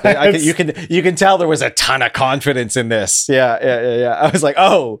 episodes? Yeah. You can tell there was a ton of confidence in this. Yeah. I was like,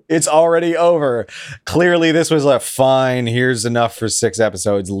 oh, it's already over. Clearly, this was a fine, here's enough for 6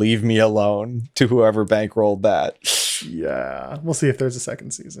 episodes. Leave me alone, to whoever bankrolled that. Yeah, we'll see if there's a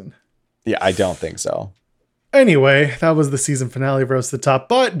second season. Yeah, I don't think so. Anyway, that was the season finale of Roast to the Top.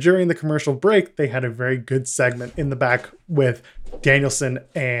 But during the commercial break, they had a very good segment in the back with Danielson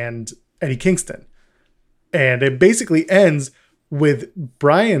and Eddie Kingston. And it basically ends with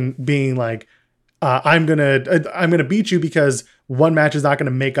Bryan being like, I'm gonna beat you because one match is not gonna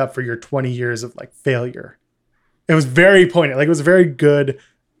make up for your 20 years of like failure. It was very poignant. Like it was a very good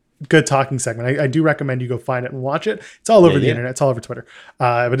talking segment. I do recommend you go find it and watch it. It's all over the internet. It's all over Twitter.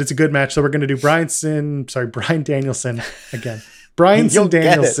 But it's a good match. So we're going to do Bryan Danielson again. Bryanson,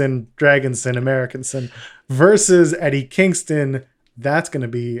 Danielson, Dragonson, Americanson versus Eddie Kingston. That's going to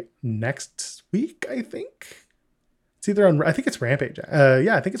be next week, I think. It's either on, I think it's Rampage.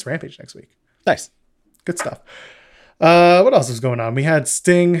 I think it's Rampage next week. Nice. Good stuff. What else was going on? We had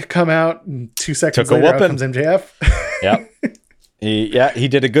Sting come out and 2 seconds later out comes MJF. Yep. He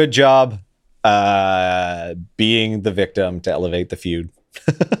did a good job being the victim to elevate the feud.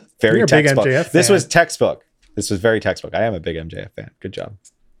 Very textbook. This was textbook. This was very textbook. I am a big MJF fan. Good job.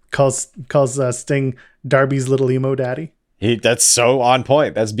 Calls Sting Darby's little emo daddy. That's so on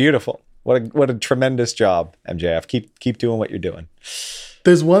point. That's beautiful. What a tremendous job, MJF. Keep doing what you're doing.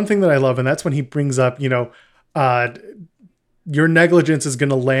 There's one thing that I love, and that's when he brings up, your negligence is going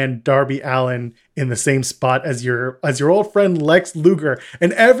to land Darby Allin in the same spot as your old friend Lex Luger.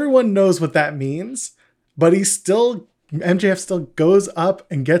 And everyone knows what that means, but he still MJF still goes up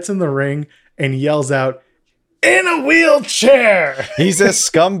and gets in the ring and yells out, "In a wheelchair!" He's a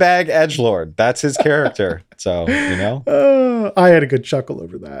scumbag edgelord. That's his character. So, I had a good chuckle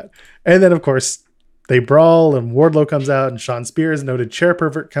over that. And then, of course, they brawl and Wardlow comes out and Sean Spears, noted chair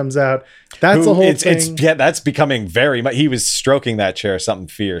pervert, comes out. That's a whole thing. That's becoming very much. He was stroking that chair something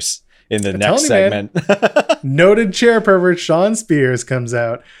fierce in the next segment. Noted chair pervert Sean Spears comes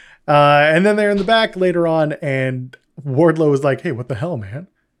out. And then they're in the back later on and Wardlow was like, "Hey, what the hell, man?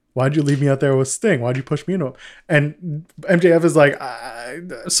 Why'd you leave me out there with Sting? Why'd you push me into him?" And MJF is like,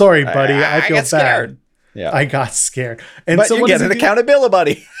 "Sorry, buddy. I feel bad. Scared. Yeah, I got scared." And but so you get an accountability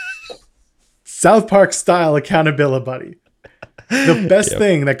buddy. South Park style accountability buddy. The best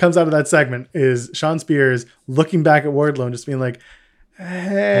thing that comes out of that segment is Sean Spears looking back at Wardlow and just being like,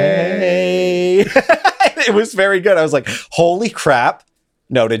 "Hey." It was very good. I was like, holy crap.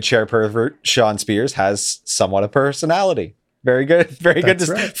 Noted chair pervert Sean Spears has somewhat of personality. Very good. Very good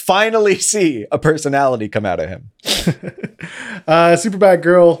to finally see a personality come out of him. Superbad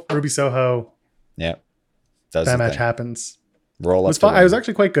Girl, Ruby Soho. Yeah. That match happens. Roll up. It was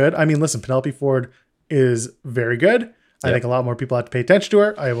actually quite good. I mean, listen, Penelope Ford is very good. I think a lot more people have to pay attention to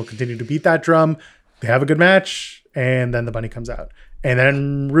her. I will continue to beat that drum. They have a good match, and then the bunny comes out. And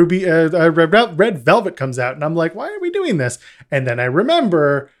then Red Velvet comes out, and I'm like, why are we doing this? And then I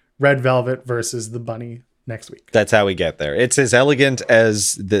remember Red Velvet versus the bunny next week. That's how we get there. It's as elegant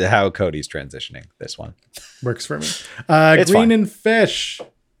as how Cody's transitioning. This one works for me. Green and Fish.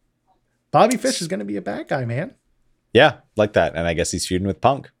 Bobby Fish is going to be a bad guy, man. Yeah, like that. And I guess he's feuding with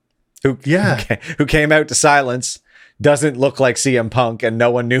Punk, who came out to silence. Doesn't look like CM Punk, and no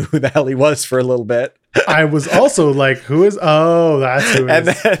one knew who the hell he was for a little bit. I was also like, who is? Oh, that's who it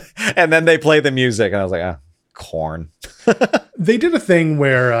is. And then they play the music, and I was like, corn. They did a thing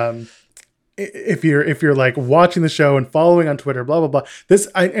where if you're like watching the show and following on Twitter, blah, blah, blah.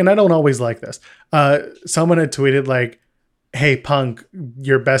 I don't always like this. Someone had tweeted like, "Hey, Punk,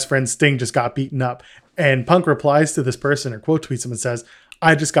 your best friend Sting just got beaten up." And Punk replies to this person or quote tweets him and says,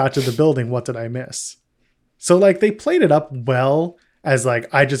 "I just got to the building. What did I miss?" So like they played it up well as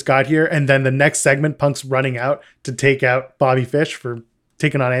like, I just got here. And then the next segment, Punk's running out to take out Bobby Fish for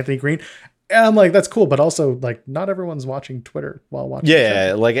taking on Anthony Green. And I'm like, that's cool. But also like not everyone's watching Twitter while watching.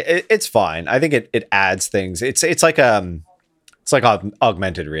 Yeah. Like it's fine. I think it adds things. It's like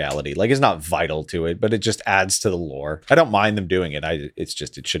augmented reality. Like it's not vital to it, but it just adds to the lore. I don't mind them doing it. It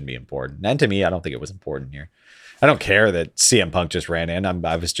shouldn't be important. And to me, I don't think it was important here. I don't care that CM Punk just ran in.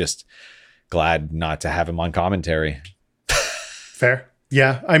 I was just glad not to have him on commentary. Fair.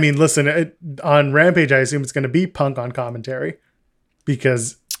 Yeah. I mean, listen, on Rampage, I assume it's going to be Punk on commentary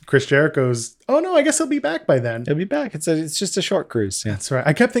because Chris Jericho's, oh no, I guess he'll be back by then. He'll be back. It's just a short cruise. Yeah. That's right.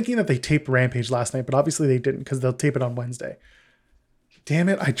 I kept thinking that they taped Rampage last night, but obviously they didn't because they'll tape it on Wednesday. Damn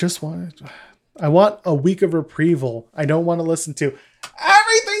it. I want a week of reprieval. I don't want to listen to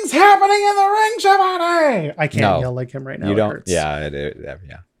everything's happening in the ring, Giovanni. I can't yell like him right now. You don't. It hurts.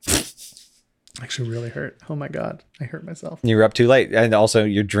 Yeah. Actually really hurt. Oh my God. I hurt myself. You're up too late. And also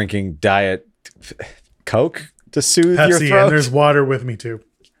you're drinking Diet Coke to soothe Pepsi, your throat. And there's water with me too.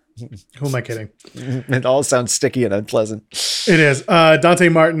 Who am I kidding? It all sounds sticky and unpleasant. It is. Dante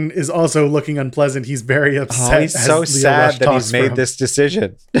Martin is also looking unpleasant. He's very upset. Oh, he's so sad that he's made this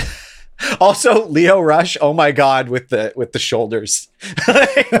decision. Also, Lio Rush, oh my God, with the shoulders.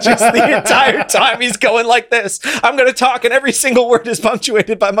 Just the entire time he's going like this. I'm going to talk and every single word is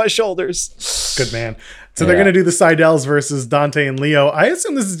punctuated by my shoulders. Good man. So they're going to do the Seidel's versus Dante and Lio. I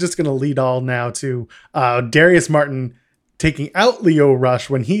assume this is just going to lead all now to Darius Martin taking out Lio Rush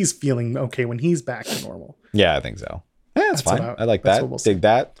when he's feeling okay, when he's back to normal. Yeah, I think so. Yeah, that's fine. I like that. We'll dig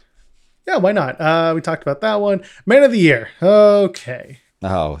that. Yeah, why not? We talked about that one. Man of the Year. Okay.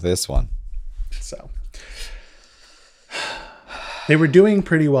 Oh, this one. So they were doing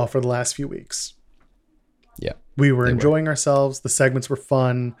pretty well for the last few weeks. Yeah. We were enjoying ourselves. The segments were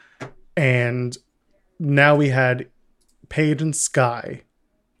fun. And now we had Paige and Sky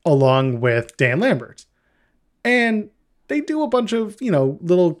along with Dan Lambert. And they do a bunch of,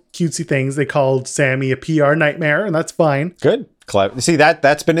 little cutesy things. They called Sammy a PR nightmare, and that's fine. Good. Clever. See,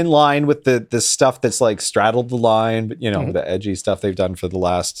 that's been in line with the stuff that's like straddled the line, but the edgy stuff they've done for the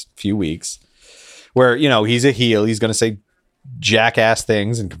last few weeks where, he's a heel. He's going to say jackass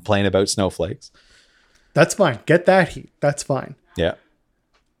things and complain about snowflakes. That's fine. Get that heat. That's fine. Yeah.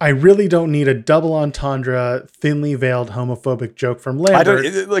 I really don't need a double entendre, thinly veiled homophobic joke from Lambert.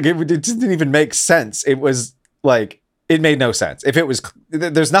 It didn't even make sense. It was like, it made no sense. If it was,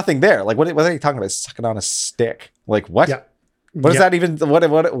 there's nothing there. Like, what are you talking about? Sucking on a stick. Like, what? Yeah. What is that even?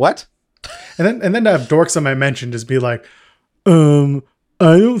 What? And then to have dorks on my mention just be like, I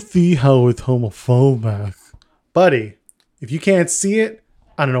don't see how it's homophobic. Buddy, if you can't see it,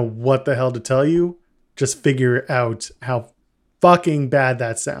 I don't know what the hell to tell you. Just figure out how fucking bad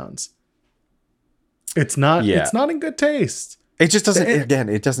that sounds. It's not in good taste. It just doesn't, again,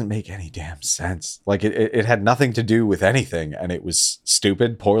 it doesn't make any damn sense. Like it had nothing to do with anything, and it was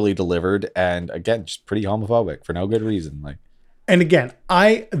stupid, poorly delivered, and again, just pretty homophobic for no good reason. Like, and again,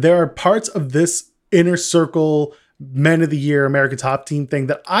 there are parts of this Inner Circle Men of the Year American Top Team thing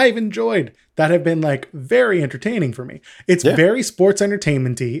that I've enjoyed that have been like very entertaining for me. It's very sports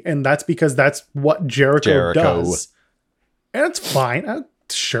entertainment-y, and that's because that's what Jericho does. And it's fine.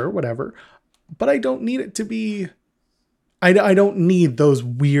 Sure, whatever. But I don't need it to be... I don't need those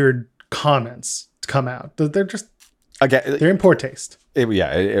weird comments to come out. They're just... Again, they're in poor taste. It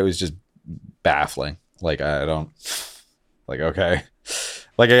was just baffling. Like, I don't... Like, okay.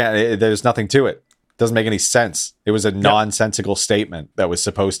 Like, again, there's nothing to it. Doesn't make any sense. It was a nonsensical statement that was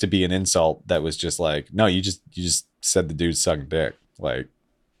supposed to be an insult that was just like, no, you just said the dude sucked dick. Like,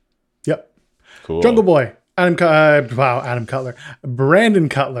 yep. Cool. Jungle Boy. Adam Cutler. Brandon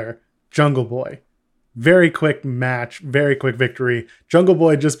Cutler. Jungle Boy. Very quick match. Very quick victory. Jungle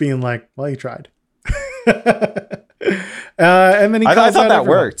Boy just being like, well, you tried. And then I thought that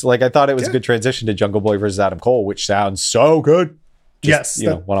worked. Like, I thought it was a good transition to Jungle Boy versus Adam Cole, which sounds so good. Just,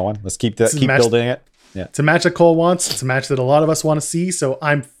 one-on-one. Let's keep building it. Yeah. It's a match that Cole wants. It's a match that a lot of us want to see. So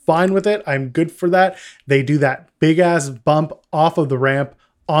I'm fine with it. I'm good for that. They do that big ass bump off of the ramp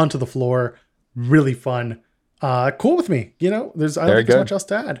onto the floor. Really fun. Cool with me. I don't think there's much else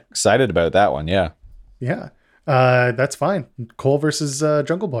to add. Excited about that one. Yeah. Yeah. That's fine. Cole versus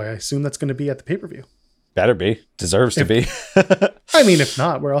Jungle Boy. I assume that's going to be at the pay-per-view. Better be. Deserves to be. I mean, if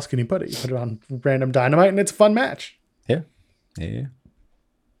not, where else can you put it? You put it on Random Dynamite and it's a fun match. Yeah. And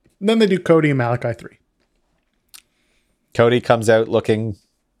then they do Cody and Malachi 3. Cody comes out looking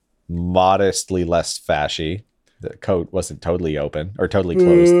modestly less fashy. The coat wasn't totally open or totally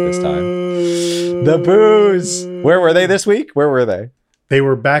closed this time. The boos. Where were they this week? Where were they? They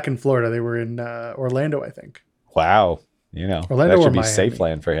were back in Florida. They were in Orlando, I think. Wow. Orlando that should be safe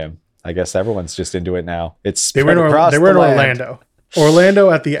land for him. I guess everyone's just into it now. They were in Orlando.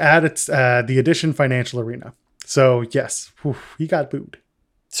 Orlando at the Edition Financial Arena. So yes, he got booed.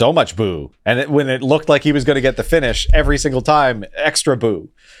 So much boo. And when it looked like he was going to get the finish every single time, extra boo.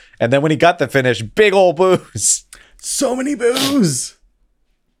 And then when he got the finish, big old boos. So many boos.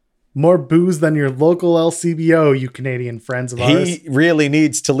 More boos than your local LCBO, you Canadian friends of ours. He really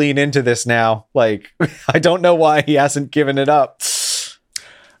needs to lean into this now. Like, I don't know why he hasn't given it up.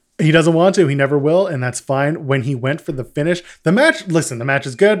 He doesn't want to. He never will, and that's fine. When he went for the finish, the match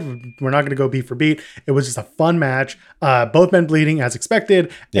is good. We're not going to go beat for beat. It was just a fun match. Both men bleeding as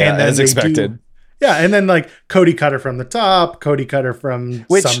expected. Yeah, and then as expected. And then like Cody Cutter from the top, Cody Cutter from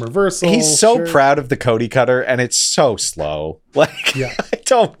some reversal. He's so proud of the Cody Cutter, and it's so slow. Like, I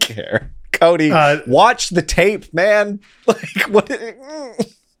don't care. Cody, watch the tape, man. Like, what?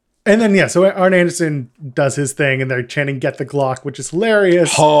 And then, so Arn Anderson does his thing and they're chanting "Get the Glock," which is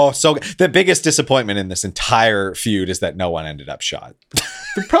hilarious. Oh, so the biggest disappointment in this entire feud is that no one ended up shot.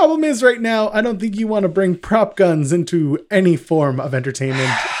 The problem is right now, I don't think you want to bring prop guns into any form of entertainment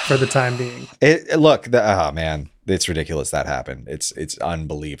for the time being. Oh man, it's ridiculous that happened. It's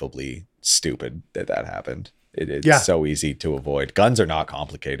unbelievably stupid that happened. It's so easy to avoid. Guns are not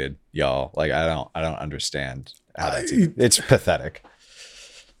complicated, y'all. Like, I don't understand how it's pathetic.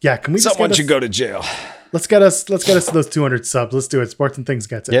 Yeah, can we? Someone should go to jail. Let's get us to those 200 subs. Let's do it. Sports and Things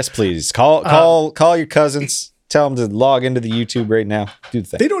gets it. Yes, please. Call your cousins. Tell them to log into the YouTube right now. Do the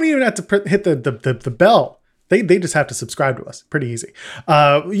thing. They don't even have to hit the bell. They just have to subscribe to us. Pretty easy.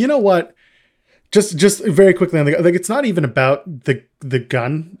 You know what? Just very quickly on like it's not even about the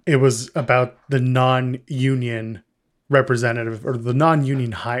gun. It was about the non-union representative or the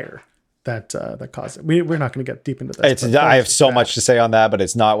non-union hire. That caused it. We're not going to get deep into this. I have so much to say on that, but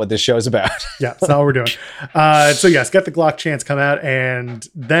it's not what this show is about. Yeah, it's not what we're doing. So yes, Get the Glock chants come out, and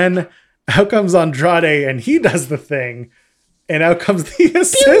then out comes Andrade, and he does the thing, and out comes the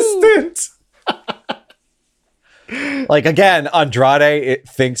assistant. Like, again, Andrade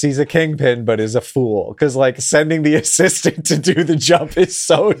thinks he's a kingpin, but is a fool because like sending the assistant to do the jump is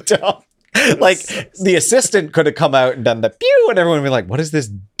so dumb. Like, the assistant could have come out and done the pew, and everyone would be like, what is this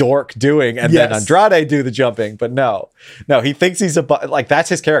dork doing? And then Andrade do the jumping. But no, he thinks he's like, that's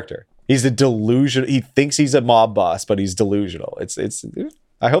his character. He's a delusion. He thinks he's a mob boss, but he's delusional.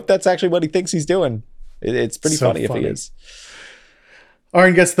 I hope that's actually what he thinks he's doing. It's pretty funny if he is.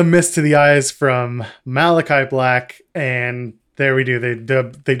 Arn gets the mist to the eyes from Malachi Black, and There we do.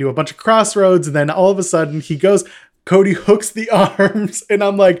 They do a bunch of crossroads, and then all of a sudden Cody hooks the arms, and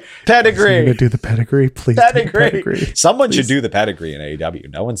I'm like, pedigree. You gonna do the pedigree, please? Pedigree. Someone should do the pedigree in AEW.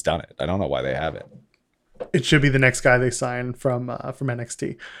 No one's done it. I don't know why they haven't. It should be the next guy they sign from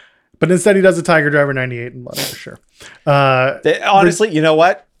NXT, but instead he does a Tiger Driver 98 and whatever. Sure. Honestly, you know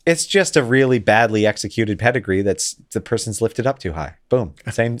what? It's just a really badly executed pedigree that's the person's lifted up too high. Boom.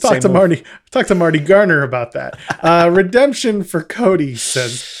 Talk to Marty Garner about that. Redemption for Cody,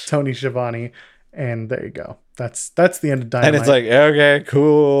 says Tony Schiavone, and there you go. That's the end of Dynamite. And it's like, okay,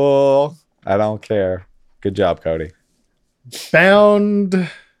 cool. I don't care. Good job, Cody. Bound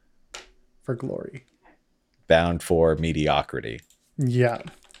for glory. Bound for mediocrity. Yeah.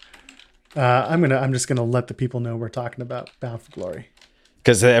 I'm just gonna let the people know we're talking about Bound for Glory.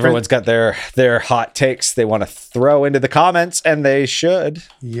 Because everyone's got their hot takes they want to throw into the comments, and they should.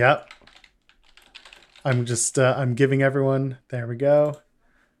 Yep. I'm giving everyone. There we go.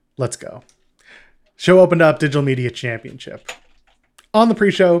 Let's go. Show opened up Digital Media Championship. On the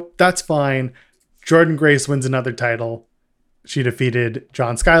pre-show, that's fine. Jordynne Grace wins another title. She defeated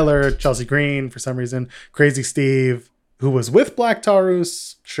John Skyler, Chelsea Green for some reason, Crazy Steve, who was with Black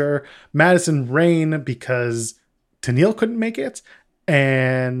Taurus, sure. Madison Rayne because Tenille couldn't make it.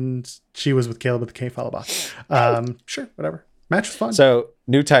 And she was with Caleb with the K Falaba. Sure, whatever. Match was fun. So,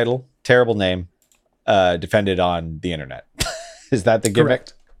 new title, terrible name, defended on the internet. Is that the gimmick?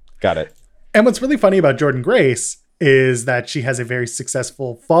 Correct. Got it. And what's really funny about Jordynne Grace is that she has a very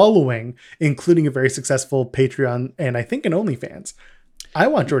successful following, including a very successful Patreon and I think an OnlyFans. I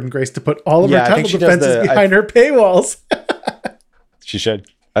want Jordynne Grace to put all of her title defenses behind her paywalls. She should.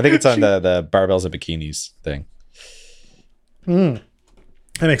 I think it's on the barbells and bikinis thing.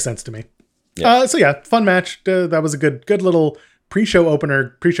 That makes sense to me. Yeah. So yeah, fun match. That was a good little pre-show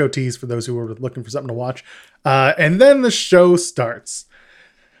opener, pre-show tease for those who were looking for something to watch. And then the show starts.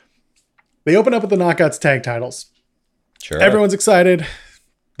 They open up with the Knockouts tag titles. Sure. Everyone's excited.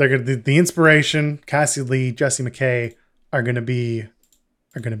 They're gonna the inspiration. Cassie Lee, Jessie McKay are gonna be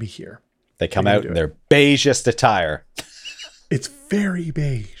here. They come out in their beigest attire. It's very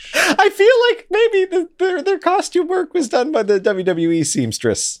beige. I feel like maybe their costume work was done by the WWE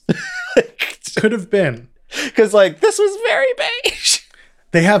seamstress. Could have been. Because this was very beige.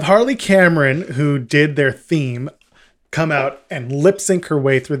 They have Harley Cameron, who did their theme, come out and lip sync her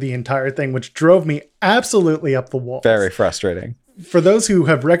way through the entire thing, which drove me absolutely up the wall. Very frustrating. For those who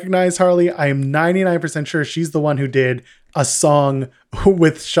have recognized Harley, I am 99% sure she's the one who did a song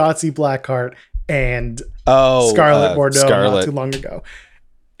with Shotzi Blackheart and Scarlett Bordeaux not too long ago.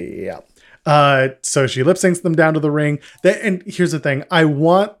 Yeah. So she lip syncs them down to the ring. And here's the thing. I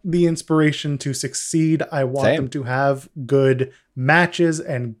want the inspiration to succeed. I want them to have good matches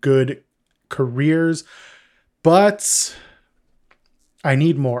and good careers, but I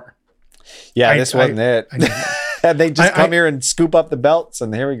need more. Yeah, this wasn't it. And they just come here and scoop up the belts,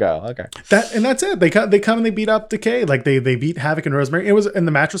 and here we go. Okay. That's it. They come and they beat up Decay. They beat Havoc and Rosemary. And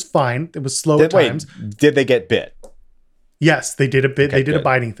the match was fine. It was slow at times. Did they get bit? Yes, they did a bit. Okay, they did a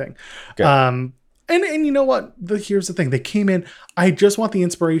biting thing. Good. And you know what? Here's the thing. They came in. I just want the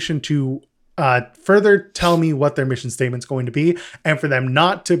inspiration to further tell me what their mission statement's going to be, and for them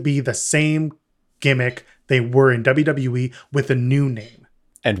not to be the same gimmick they were in WWE with a new name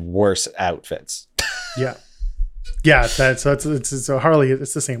and worse outfits. Yeah. Yeah, so Harley,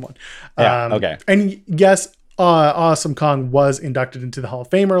 it's the same one. Yeah, okay. And yes, Awesome Kong was inducted into the Hall of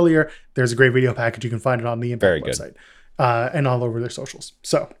Fame earlier. There's a great video package. You can find it on the Impact website and all over their socials.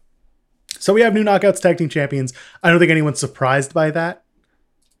 So we have new Knockouts Tag Team Champions. I don't think anyone's surprised by that.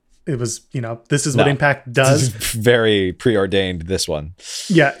 It was, this is what Impact does. Very preordained, this one.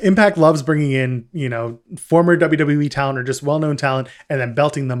 Yeah, Impact loves bringing in, former WWE talent or just well-known talent and then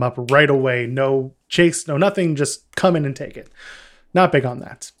belting them up right away. No chase, no nothing, just come in and take it. Not big on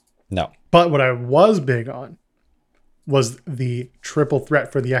that. No. But what I was big on was the triple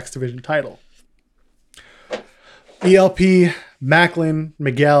threat for the X Division title. ELP, Macklin,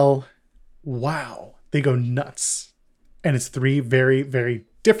 Miguel, wow, they go nuts. And it's three very, very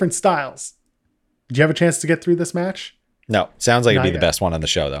different styles. Did you have a chance to get through this match? No. Sounds like it'd be the best one on the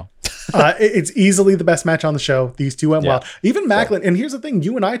show, though. It's easily the best match on the show. These two went well. Even Macklin, and here's the thing,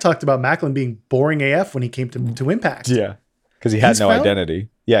 you and I talked about Macklin being boring AF when he came to Impact. Yeah. Because he had no identity.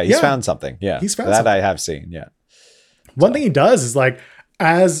 Yeah, he's found something. Yeah. He's found something. I have seen, yeah. One thing he does is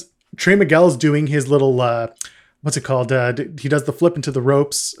as Trey Miguel's doing his little, what's it called? He does the flip into the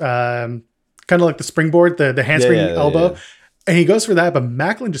ropes, kind of like the springboard, the handspring elbow. Yeah. And he goes for that, but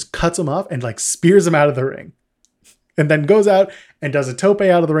Macklin just cuts him off and spears him out of the ring. and then goes out and does a tope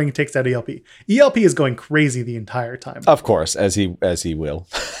out of the ring and takes out ELP. ELP is going crazy the entire time. Of course, as he will.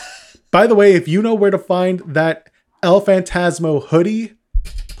 By the way, if you know where to find that El Phantasmo hoodie,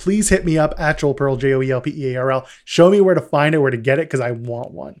 please hit me up at Joel Pearl, JoelPearl. Show me where to find it, where to get it, because I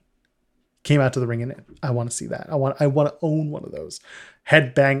want one. Came out to the ring in it. I want to see that. I want to own one of those.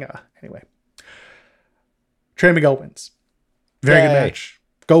 Headbanger. Anyway. Trey Miguel wins. Very good match.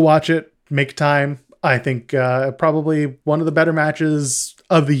 Go watch it. Make time. I think probably one of the better matches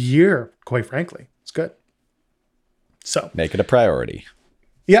of the year, quite frankly. It's good. So make it a priority.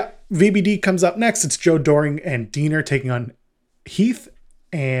 Yeah. VBD comes up next. It's Joe Doring and Diener taking on Heath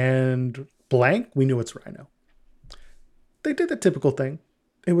and blank. We knew it's Rhino. They did the typical thing.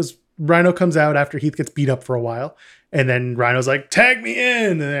 It was Rhino comes out after Heath gets beat up for a while. And then Rhino's like, tag me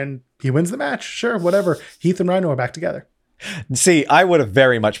in. And then he wins the match. Sure, whatever. Heath and Rhino are back together. See, I would have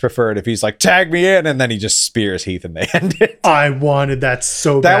very much preferred if he's like, tag me in, and then he just spears Heath and they end it. I wanted that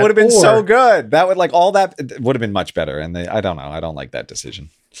so bad. That would have been so good. That would all that would have been much better. And I don't know. I don't like that decision.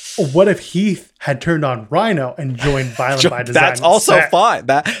 What if Heath had turned on Rhino and joined Violent by Design? That's also fine.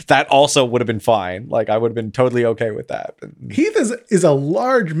 That also would have been fine. Like, I would have been totally okay with that. Heath is a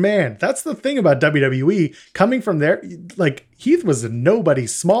large man. That's the thing about WWE. Coming from there, like, Heath was a nobody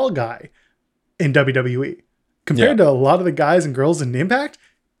small guy in WWE. Compared to a lot of the guys and girls in Impact,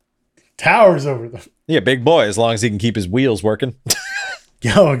 towers over them. Yeah, big boy, as long as he can keep his wheels working.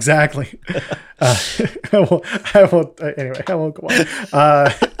 Yo, exactly. Anyway, I won't go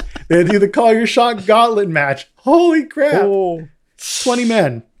on. They do the Call Your Shot Gauntlet match. Holy crap. Oh. 20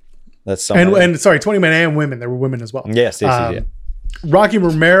 men. That's so and sorry, 20 men and women. There were women as well. Yes. Rocky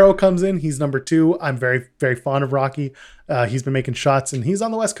Romero comes in. He's number 2. I'm very, very fond of Rocky. He's been making shots and he's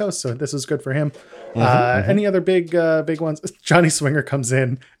on the West Coast, so this is good for him. Any other big ones? Johnny Swinger comes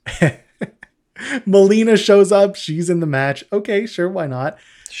in. Melina shows up. She's in the match. Okay, sure, why not?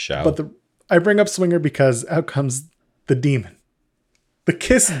 But I bring up Swinger because out comes the demon. The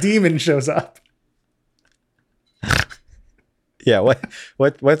Kiss demon shows up. Yeah,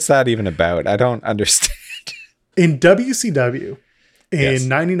 what's that even about? I don't understand. In WCW, in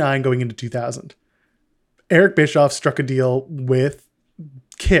 99 going into 2000, Eric Bischoff struck a deal with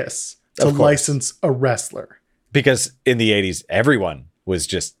Kiss to license a wrestler. Because in the 80s, everyone was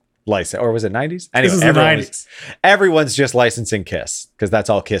just licensed. Or was it 90s? Anyway, this is the 90s. Everyone's just licensing Kiss because that's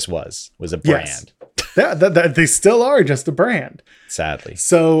all Kiss was a brand. Yes. They still are just a brand. Sadly.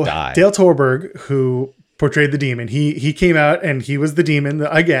 So Dale Torberg, who portrayed the demon, he came out and he was the demon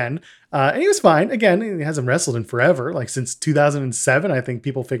again. And he was fine. Again, he hasn't wrestled in forever, like since 2007, I think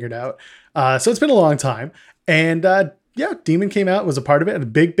people figured out. So it's been a long time. And Demon came out, was a part of it, and a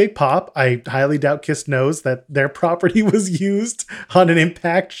big pop. I highly doubt Kiss knows that their property was used on an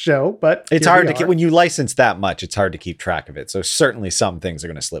Impact show, but it's hard to keep when you license that much. It's hard to keep track of it. So certainly some things are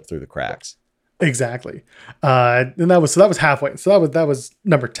going to slip through the cracks. Exactly. And that was halfway. So that was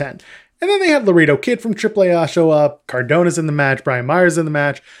number 10. And then they had Laredo Kid from AAA show up. Cardona's in the match. Brian Myers in the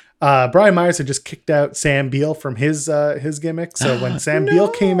match. Brian Myers had just kicked out Sam Beal from his gimmick. So when Sam Beal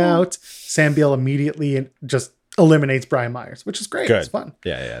came out, Sam Beal immediately just eliminates Brian Myers, which is great. Good. It's fun.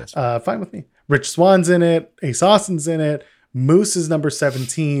 Yeah. Fine with me. Rich Swann's in it. Ace Austin's in it. Moose is number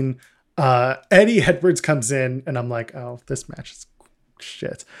 17. Eddie Edwards comes in, and I'm like, oh, this match is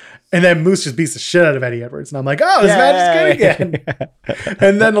shit. And then Moose just beats the shit out of Eddie Edwards, and I'm like, oh, this match is good again.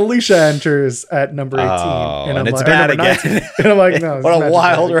 And then Alicia enters at number 18, and I'm it's like, bad again. 19. And I'm like, no, what a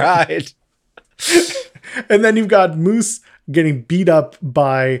wild ride. And then you've got Moose getting beat up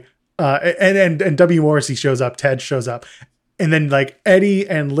by and W. Morrissey shows up, Ted shows up, and then like Eddie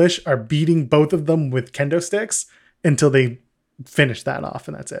and Lish are beating both of them with kendo sticks until they finish that off,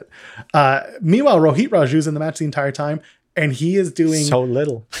 and that's it. Meanwhile, Rohit Raju's in the match the entire time, and he is doing so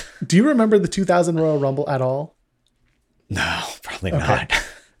little. Do you remember the 2000 Royal Rumble at all? No, probably not.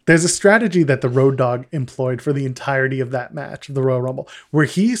 There's a strategy that the Road Dogg employed for the entirety of that match of the Royal Rumble, where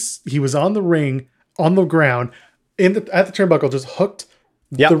he was on the ring, on the ground, at the turnbuckle, just hooked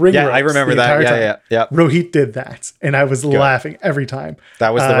the ring. Yeah, I remember that. Yeah. Rohit did that, and I was laughing every time.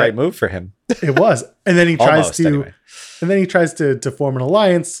 That was the right move for him. It was, and then he tries anyway. And then he tries to form an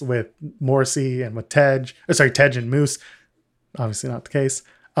alliance with Morrissey and with Tej and Moose. Obviously not the case.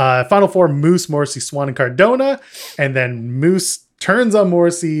 Final four: Moose, Morrissey, Swann, and Cardona. And then Moose turns on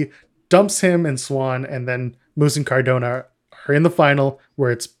Morrissey, dumps him and Swann, and then Moose and Cardona are in the final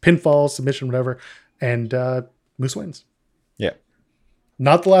where it's pinfall, submission, whatever, and Moose wins. Yeah.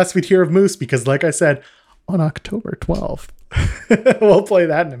 Not the last we'd hear of Moose because, like I said, on October 12th, we'll play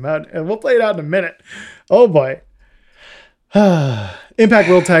that in a minute. And we'll play it out in a minute. Oh boy. Impact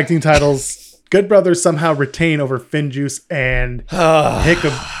World Tag Team titles. Good Brothers somehow retain over Finjuice and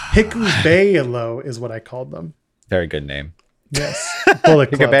Hikubalo is what I called them. Very good name. Yes.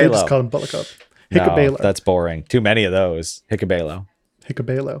 Bullet Club. They just called them Bullet Club. No, that's boring. Too many of those. Hikubalo.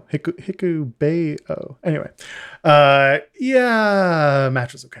 Hikubalo. Anyway. Yeah,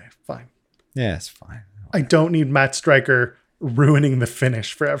 match was okay. Fine. Yeah, it's fine. I don't need Matt Striker ruining the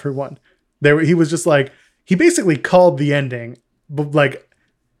finish for everyone. He was just like, he basically called the ending, but like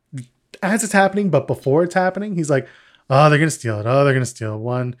as it's happening, but before it's happening, he's like, oh, they're going to steal it. Oh, they're going to steal it.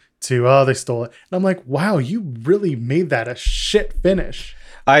 1, 2. Oh, they stole it. And I'm like, wow, you really made that a shit finish.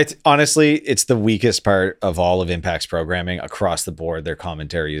 Honestly, it's the weakest part of all of Impact's programming across the board. Their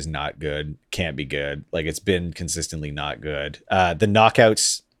commentary is not good. Can't be good. Like, it's been consistently not good. The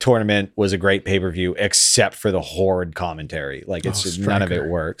Knockouts tournament was a great pay-per-view, except for the Horde commentary. Like, it's just, none of it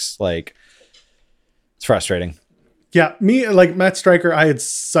works. Like, it's frustrating. Yeah, me, like Matt Striker, I had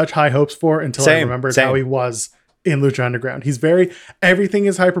such high hopes for until I remembered how he was in Lucha Underground. He's everything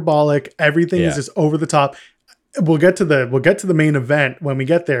is hyperbolic. Everything is just over the top. We'll get to the main event when we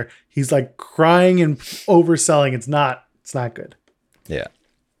get there. He's like crying and overselling. It's not good. Yeah.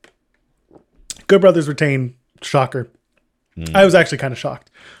 Good Brothers retain. Shocker. I was actually kind of shocked.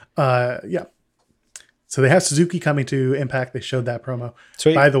 Yeah. So they have Suzuki coming to Impact. They showed that promo.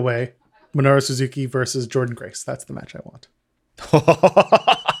 Sweet. By the way, Minoru Suzuki versus Jordan Grace. That's the match I want.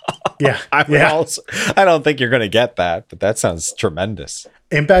 Yeah. I don't think you're going to get that, but that sounds tremendous.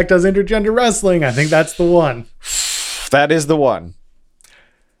 Impact does intergender wrestling. I think that's the one. That is the one.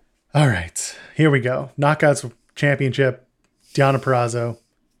 All right. Here we go. Knockouts Championship. Deonna Purrazzo.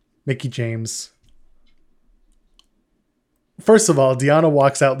 Mickie James. First of all, Deonna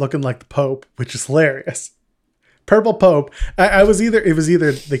walks out looking like the Pope, which is hilarious. Purple Pope. It was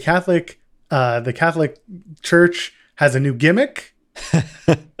either the Catholic Church has a new gimmick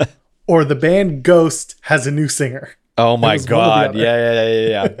or the band Ghost has a new singer. Oh my God.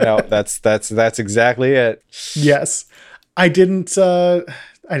 Yeah. No, that's exactly it. Yes. I didn't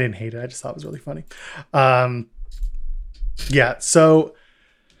hate it. I just thought it was really funny. Yeah. So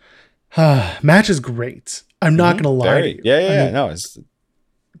match is great. I'm not going to lie. To you. No,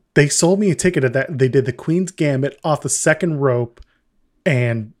 they sold me a ticket at that. They did the Queen's Gambit off the second rope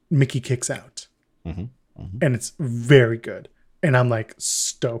and Mickie kicks out. And it's very good. And I'm like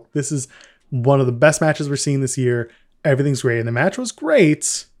stoked. This is one of the best matches we're seeing this year. Everything's great. And the match was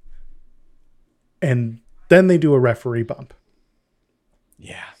great. And then they do a referee bump.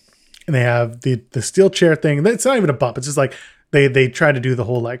 Yeah. And they have the steel chair thing. It's not even a bump. It's just like they try to do the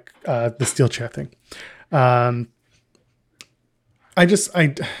whole like the steel chair thing.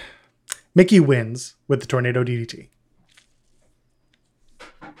 Mickie wins with the tornado DDT.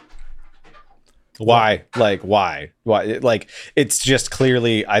 Why? Like, why? Like, it's just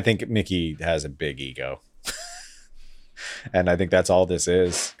clearly, I think Mickie has a big ego. And I think that's all this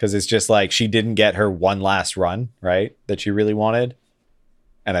is. Because it's just like, she didn't get her one last run, right? That she really wanted.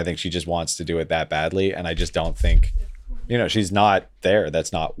 And I think she just wants to do it that badly. And I just don't think, she's not there.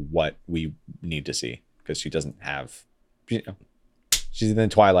 That's not what we need to see. Because she doesn't have, she's in the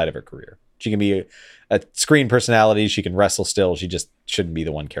twilight of her career. She can be a screen personality. She can wrestle still. She just shouldn't be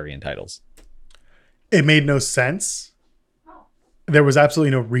the one carrying titles. It made no sense. There was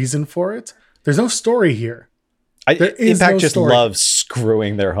absolutely no reason for it. There's no story here. Impact just loves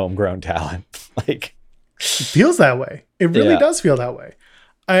screwing their homegrown talent. Like, it feels that way. It really does feel that way.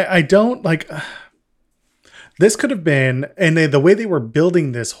 I don't like. This could have been, and the way they were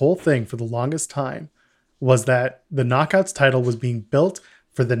building this whole thing for the longest time was that the Knockouts title was being built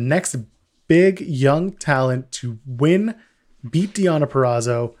for the next big young talent to beat Deonna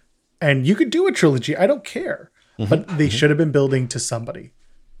Purrazzo. And you could do a trilogy. I don't care. But they should have been building to somebody.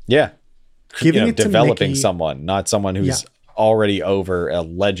 Yeah. Giving it developing to Mickie, someone, not someone who's already over a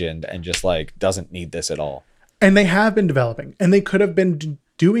legend and just like doesn't need this at all. And they have been developing. And they could have been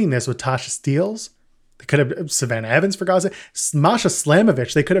doing this with Tasha Steelz. They could have Savannah Evans, for God's sake. Masha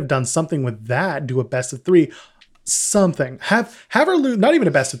Slamovich. They could have done something with that. Do a best of 3. Something. Have her lose, not even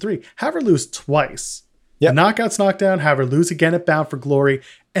a best of 3. Have her lose twice. Yep. Knockouts knockdown, have her lose again at Bound for Glory,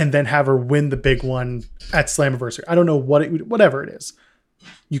 and then have her win the big one at Slammiversary. I don't know whatever it is.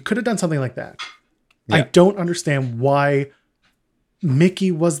 You could have done something like that. Yeah. I don't understand why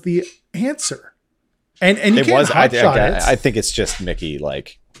Mickie was the answer. And you can't hotshot it. I think it's just Mickie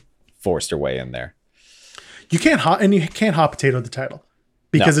like forced her way in there. You can't hot potato the title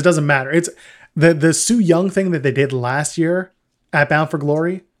because it doesn't matter. It's the Su Yung thing that they did last year at Bound for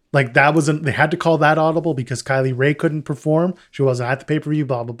Glory. Like that wasn't, they had to call that audible because Kylie Rae couldn't perform. She wasn't at the pay-per-view,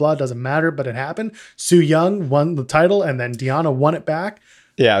 blah, blah, blah. Doesn't matter, but it happened. Su Yung won the title and then Deonna won it back.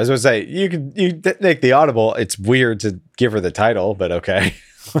 Yeah, I was going to say, you make the audible. It's weird to give her the title, but okay.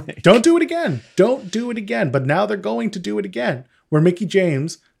 Don't do it again. Don't do it again. But now they're going to do it again, where Mickie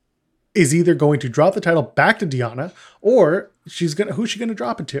James is either going to drop the title back to Deonna, or who's she gonna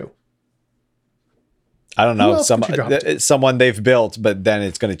drop it to? I don't know. Someone they've built, but then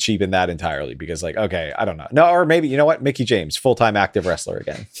it's going to cheapen that entirely because, like, okay, I don't know. No, or maybe, you know what? Mickie James, full-time active wrestler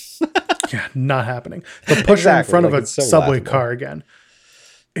again. Yeah, not happening. They'll push her in front of a subway car again.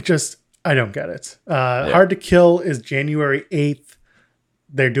 I don't get it. Hard to Kill is January 8th.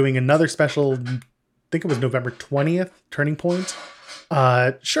 They're doing another special, I think it was November 20th, Turning Point.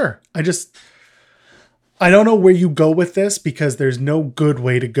 Sure. I don't know where you go with this because there's no good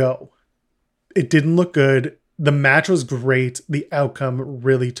way to go. It didn't look good. The match was great. The outcome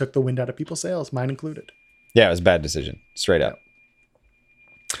really took the wind out of people's sails, mine included. Yeah, it was a bad decision. Straight up.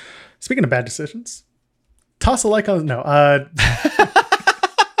 Speaking of bad decisions, toss a like on... No.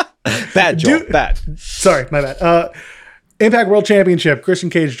 Bad, Joel. Bad. Sorry, my bad. Impact World Championship, Christian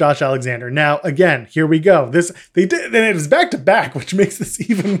Cage, Josh Alexander. Now, again, here we go. They did, and it was back to back, which makes this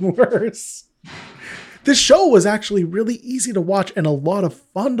even worse. This show was actually really easy to watch and a lot of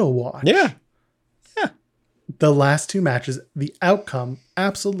fun to watch. Yeah. The last two matches, the outcome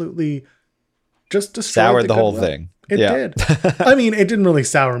absolutely just destroyed soured the whole thing. It did. I mean, it didn't really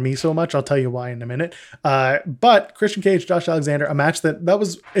sour me so much. I'll tell you why in a minute. But Christian Cage, Josh Alexander, a match that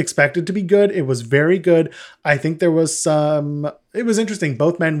was expected to be good. It was very good. I think there was it was interesting.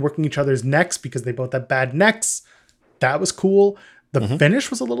 Both men working each other's necks because they both had bad necks. That was cool. The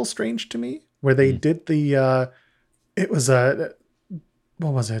finish was a little strange to me where they did the, it was what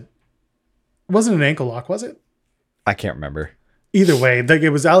was it? It wasn't an ankle lock, was it? I can't remember. Either way,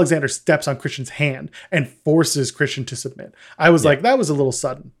 it was Alexander steps on Christian's hand and forces Christian to submit. I was like, that was a little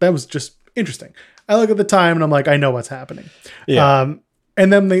sudden. That was just interesting. I look at the time and I'm like, I know what's happening. Yeah.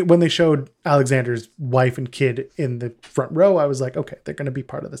 And then when they showed Alexander's wife and kid in the front row, I was like, okay, they're going to be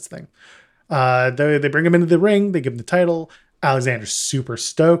part of this thing. They bring him into the ring. They give him the title. Alexander's super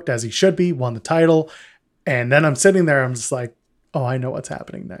stoked, as he should be, won the title. And then I'm sitting there. I'm just like, oh, I know what's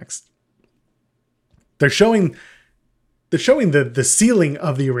happening next. They're showing the ceiling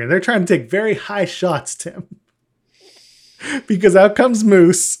of the arena. They're trying to take very high shots, Tim. Because out comes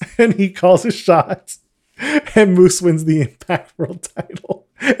Moose and he calls a shot. And Moose wins the Impact World title.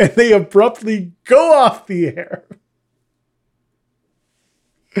 And they abruptly go off the air.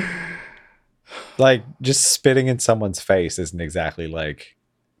 Like, just spitting in someone's face isn't exactly like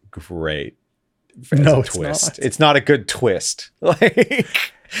great. No, it's twist. not. It's not a good twist.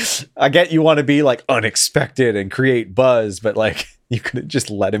 Like, I get you want to be like unexpected and create buzz, but like you could have just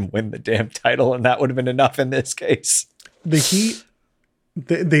let him win the damn title and that would have been enough in this case. The Heat,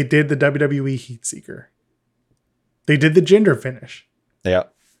 they did the WWE Heat Seeker. They did the Jinder finish. Yeah.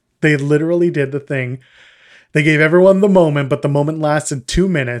 They literally did the thing. They gave everyone the moment, but the moment lasted 2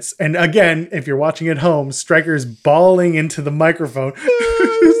 minutes. And again, if you're watching at home, Striker's bawling into the microphone.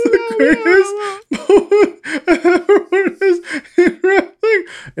 It's the greatest moment in wrestling.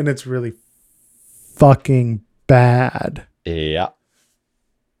 And it's really fucking bad. Yeah.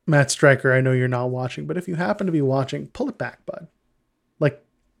 Matt Striker, I know you're not watching, but if you happen to be watching, pull it back, bud. Like,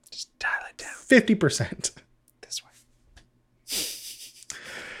 just dial it down. 50%. This way.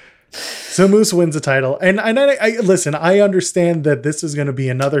 So Moose wins the title. And I listen, I understand that this is going to be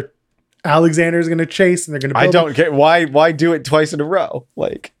another Alexander's going to chase and they're going to I don't get why do it twice in a row?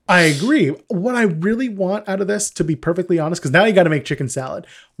 Like, I agree. What I really want out of this, to be perfectly honest, because now you got to make chicken salad.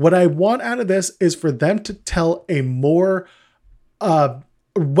 What I want out of this is for them to tell a more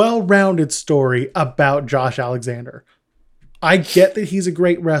well-rounded story about Josh Alexander. I get that he's a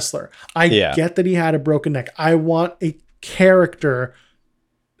great wrestler. I get that he had a broken neck. I want a character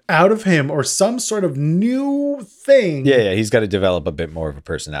out of him or some sort of new thing. Yeah. He's got to develop a bit more of a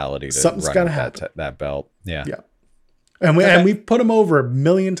personality. Something's got to happen. That belt. Yeah. And we've put him over a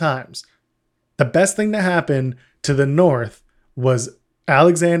million times. The best thing to happen to the North was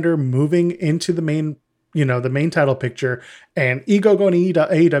Alexander moving into the main title picture, and Ego going to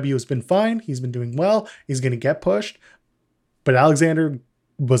AEW has been fine. He's been doing well. He's going to get pushed, but Alexander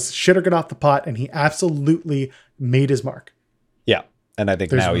was shit or get off the pot, and he absolutely made his mark. Yeah. And I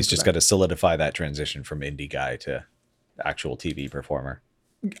think now he's just got to solidify that transition from indie guy to actual TV performer.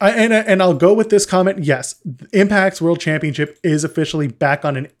 And I'll go with this comment. Yes, Impact's World Championship is officially back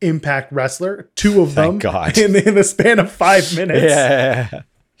on an Impact wrestler. 2 of them in the span of 5 minutes. Yeah.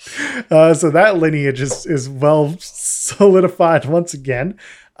 So that lineage is well solidified once again.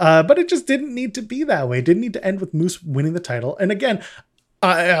 But it just didn't need to be that way. It didn't need to end with Moose winning the title. And again,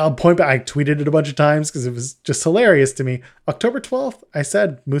 I'll point back. I tweeted it a bunch of times because it was just hilarious to me. October 12th, I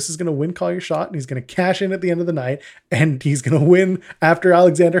said Moose is going to win Call Your Shot, and he's going to cash in at the end of the night, and he's going to win after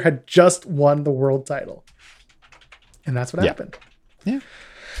Alexander had just won the world title. And that's what happened. Yeah.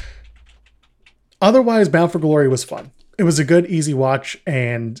 Otherwise, Bound for Glory was fun. It was a good, easy watch,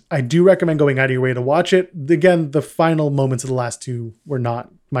 and I do recommend going out of your way to watch it. Again, the final moments of the last two were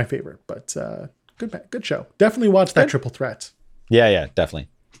not my favorite, but good show. Definitely watch that triple threat. Yeah, definitely.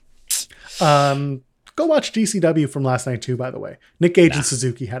 Go watch GCW from last night too, by the way. Nick Gage and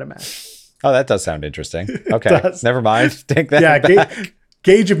Suzuki had a match. Oh, that does sound interesting. Okay, never mind. Take that back.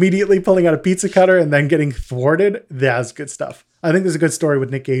 Gage immediately pulling out a pizza cutter and then getting thwarted. That's good stuff. I think there's a good story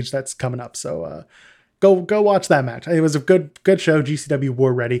with Nick Gage that's coming up. So go watch that match. It was a good show. GCW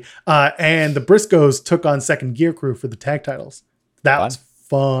War Ready. And the Briscoes took on Second Gear Crew for the tag titles. That was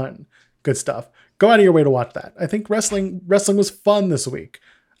fun. Good stuff. Go out of your way to watch that. I think wrestling was fun this week.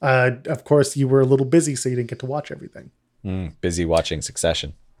 Of course, you were a little busy, so you didn't get to watch everything. Busy watching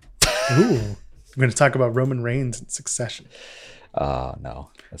Succession. Ooh, I'm going to talk about Roman Reigns and Succession. Oh, no,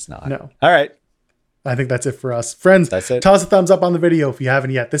 that's not. No. All right. I think that's it for us. Friends, that's it. Toss a thumbs up on the video if you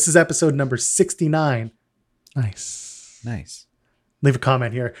haven't yet. This is episode number 69. Nice. Leave a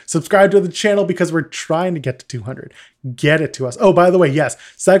comment here. Subscribe to the channel because we're trying to get to 200. Get it to us. Oh, by the way, yes,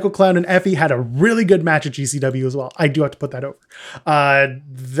 Psycho Clown and Effie had a really good match at GCW as well. I do have to put that over.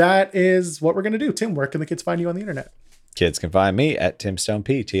 That is what we're going to do. Tim, where can the kids find you on the internet? Kids can find me at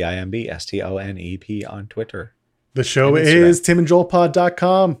TimStoneP, TimbStonep on Twitter. The show is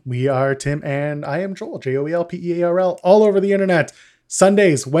timandjoelpod.com. We are Tim and I am Joel, JoelPearl, all over the internet.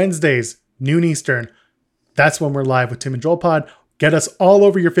 Sundays, Wednesdays, noon Eastern. That's when we're live with Tim and Joel Pod. Get us all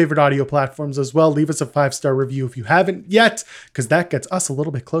over your favorite audio platforms as well. Leave us a 5-star review if you haven't yet, because that gets us a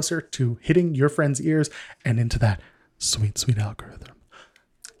little bit closer to hitting your friends' ears and into that sweet, sweet algorithm.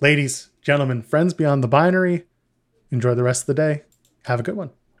 Ladies, gentlemen, friends beyond the binary, enjoy the rest of the day. Have a good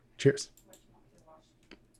one. Cheers.